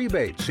card after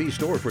rebate. See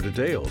store for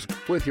details.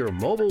 With your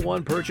Mobil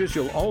 1 purchase,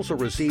 you'll also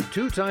receive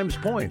 2 times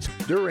points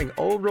during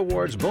O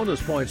Rewards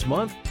Bonus Points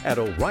Month at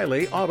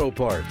O'Reilly Auto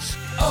Parts.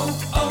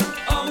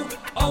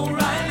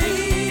 O'Reilly